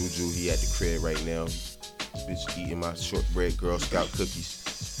son Juju. He at the crib right now. Bitch eating my shortbread Girl Scout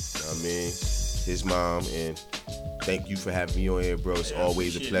cookies. You know what I mean? His mom, and thank you for having me on here, bro. It's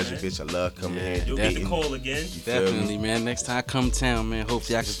always a pleasure, man. Bitch. I love coming here. You'll get the call again. Definitely, man. Next time I come town, man.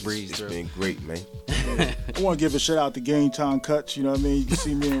 Hopefully I can breeze through. It's been great, man. I want to give a shout out to Game Time Cuts. You know what I mean? You can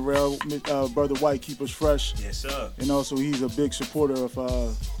see me and Rail, Brother White, keep us fresh. Yes, sir. And also, he's a big supporter of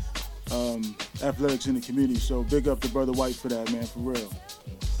athletics in the community. So big up to Brother White for that, man, for real.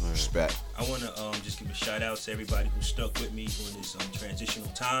 Respect. I want to just give a shout out to everybody who stuck with me during this transitional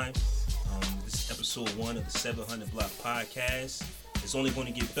time. This is episode 1 of the 700 Block Podcast. It's only going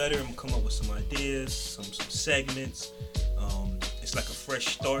to get better. I'm going to come up with some ideas, some segments. It's like a fresh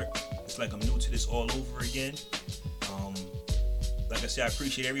start. It's like I'm new to this all over again. Like I said, I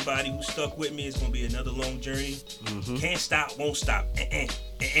appreciate everybody who stuck with me. It's going to be another long journey. Can't stop, won't stop.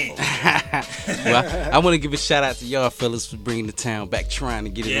 Well, I want to give a shout out to y'all fellas for bringing the town back, trying to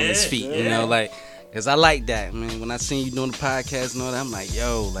get it on its feet. You know, like, cause I like that, man. When I seen you doing the podcast and all that, I'm like,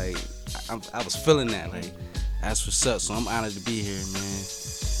 yo, like, I was feeling that. Like, that's what's up. So I'm honored to be here, man.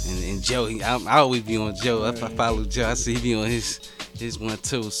 And Joe, I always be on Joe. If I follow Joe, I see he be on his one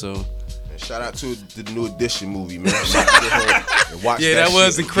too. So. Shout out to the New Edition movie, man. That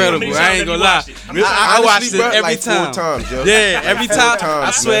was incredible. I ain't gonna lie. I watched it every like time. 4 times, yo. Yeah, every time. I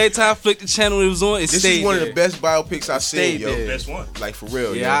swear, man. every time I flicked the channel it was on, This is one of the best biopics I've seen, yo. Best one. Like for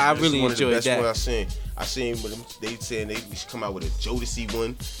real, yeah. yo. I really enjoyed that. This is one of the best one I've seen. With them, they saying we should come out with a Jodeci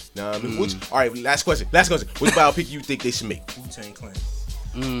one. Nah, I mean, all right, last question. Which biopic you think they should make? Wu-Tang Clan.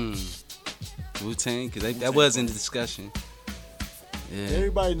 Wu-Tang, because that was in the discussion. Yeah.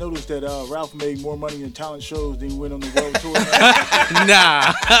 Everybody noticed that Ralph made more money in talent shows than he went on the world tour.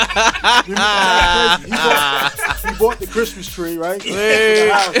 Nah. He bought the Christmas tree, right? Hey.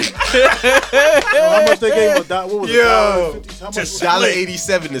 How much they gave him? What was it?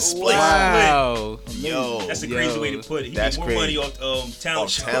 $1.87 to split. Wow. Yo. That's a crazy way to put it. He made more money off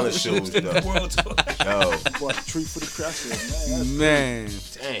talent shows. Though. World tour. Yo. He bought the tree for the Christmas. Man.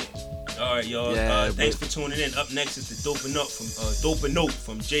 Dang. All right, y'all. Thanks for tuning in. Up next is the Dope and Nope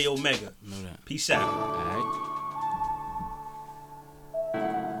from J Omega. Peace out. All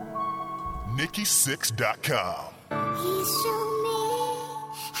right. Nikki6.com. He showed me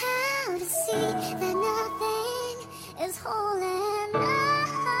how to see that nothing is holding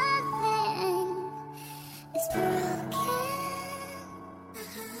nothing. It's broken.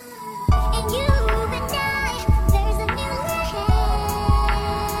 And you and I, there's a new way.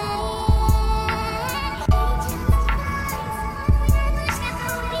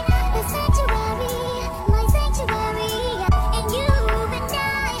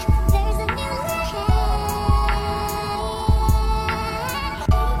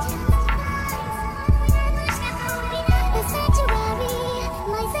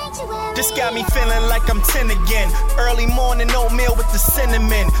 This got me feeling like I'm 10 again. Early morning oatmeal with the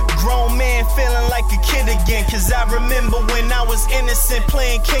cinnamon. Grown man feeling like a kid again. Cause I remember when I was innocent,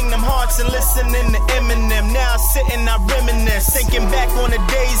 playing Kingdom Hearts and listening to Eminem. Now I sit and I reminisce, thinking back on the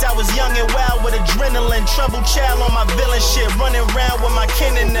days I was young and wild with adrenaline. Trouble child on my villain shit, running around with my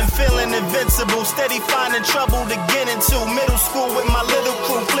kin and feeling invincible. Steady finding trouble to get into. Middle school with my little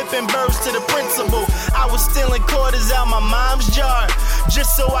crew, flipping birds to the principal. I was stealing quarters out my mom's jar,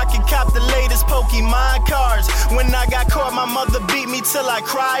 just so I could cop the latest Pokemon cards. When I got caught, my mother beat me till I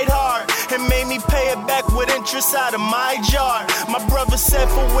cried hard and made me pay it back with interest out of my jar. My brother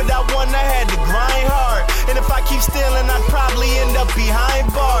said for what I want, I had to grind hard. And if I keep stealing, I'd probably end up behind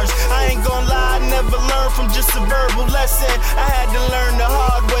bars. I ain't gonna lie, I never learned from just a verbal lesson. I had to learn the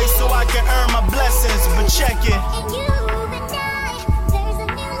hard way so I could earn my blessings. But check it. And you and I, there's a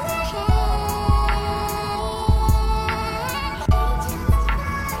new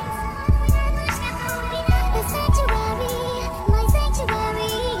the sanctuary, my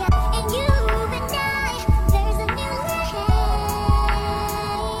sanctuary. And you and I, there's a new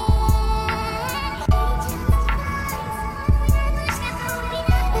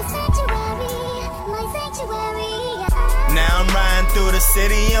the sanctuary, my sanctuary. Now I'm riding through the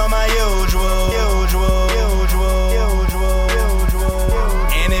city on my usual.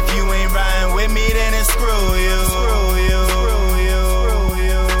 And if you ain't riding with me, then it's screw you.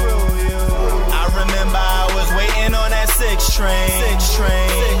 I remember I was waiting on that 6 train.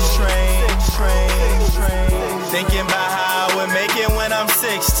 Thinking about how I would make it when I'm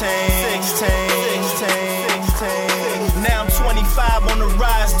 16. Now I'm 25 on the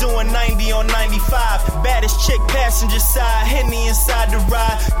rise, doing 90 on 95. Baddest chick, passenger side, Henny inside the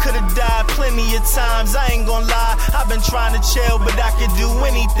ride. Could've died plenty of times, I ain't gonna lie. I've been trying to chill, but I could do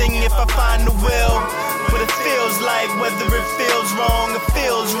anything if I find the will. What it feels like, whether it feels wrong or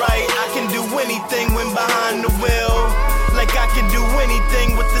feels right, I can do anything when behind the wheel. Like I can do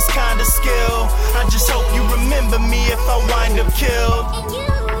anything with this kind of skill. I just hope you remember me if I wind up killed. And you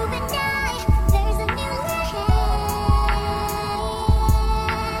and I, there's a new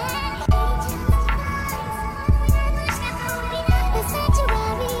the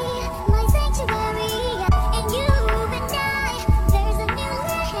sanctuary, my sanctuary. And you and I, there's a new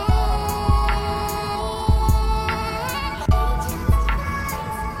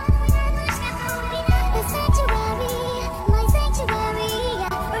the sanctuary, my sanctuary.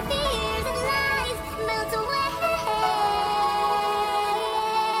 Where fears and lies melt away.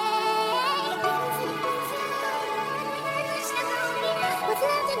 What's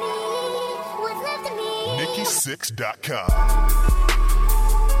left of me? What's left of me? Nikki6.com.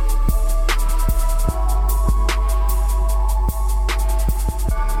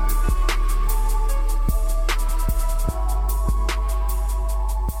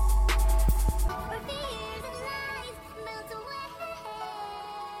 Where fears and lies melt away.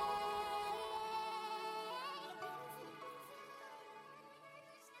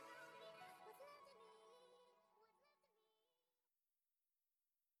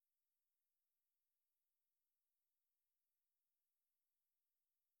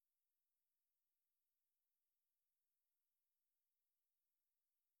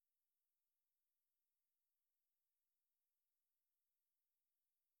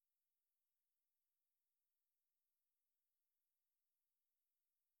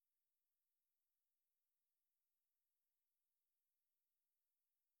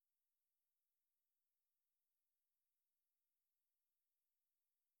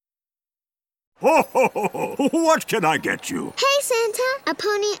 Ho, ho, ho, ho. What can I get you? Hey, Santa! A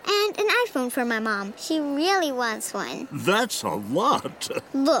pony and an iPhone for my mom. She really wants one. That's a lot.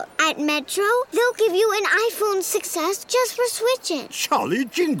 Look, at Metro, they'll give you an iPhone 6S just for switching. Charlie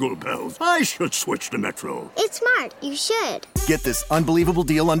Jingle Bells. I should switch to Metro. It's smart. You should. Get this unbelievable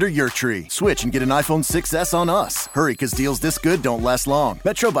deal under your tree. Switch and get an iPhone 6S on us. Hurry, because deals this good don't last long.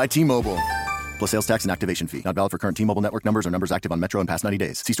 Metro by T-Mobile. Plus sales tax and activation fee. Not valid for current T-Mobile network numbers or numbers active on Metro in past 90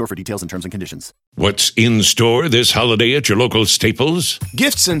 days. See store for details and terms and conditions. What's in store this holiday at your local Staples?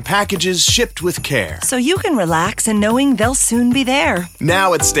 Gifts and packages shipped with care. So you can relax in knowing they'll soon be there.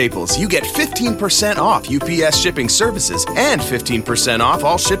 Now at Staples, you get 15% off UPS shipping services and 15% off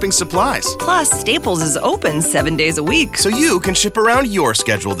all shipping supplies. Plus, Staples is open 7 days a week. So you can ship around your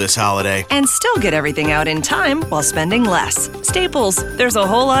schedule this holiday. And still get everything out in time while spending less. Staples, there's a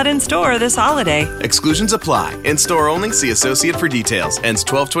whole lot in store this holiday. Exclusions apply. In store only. See associate for details. Ends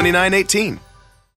 12/29/18.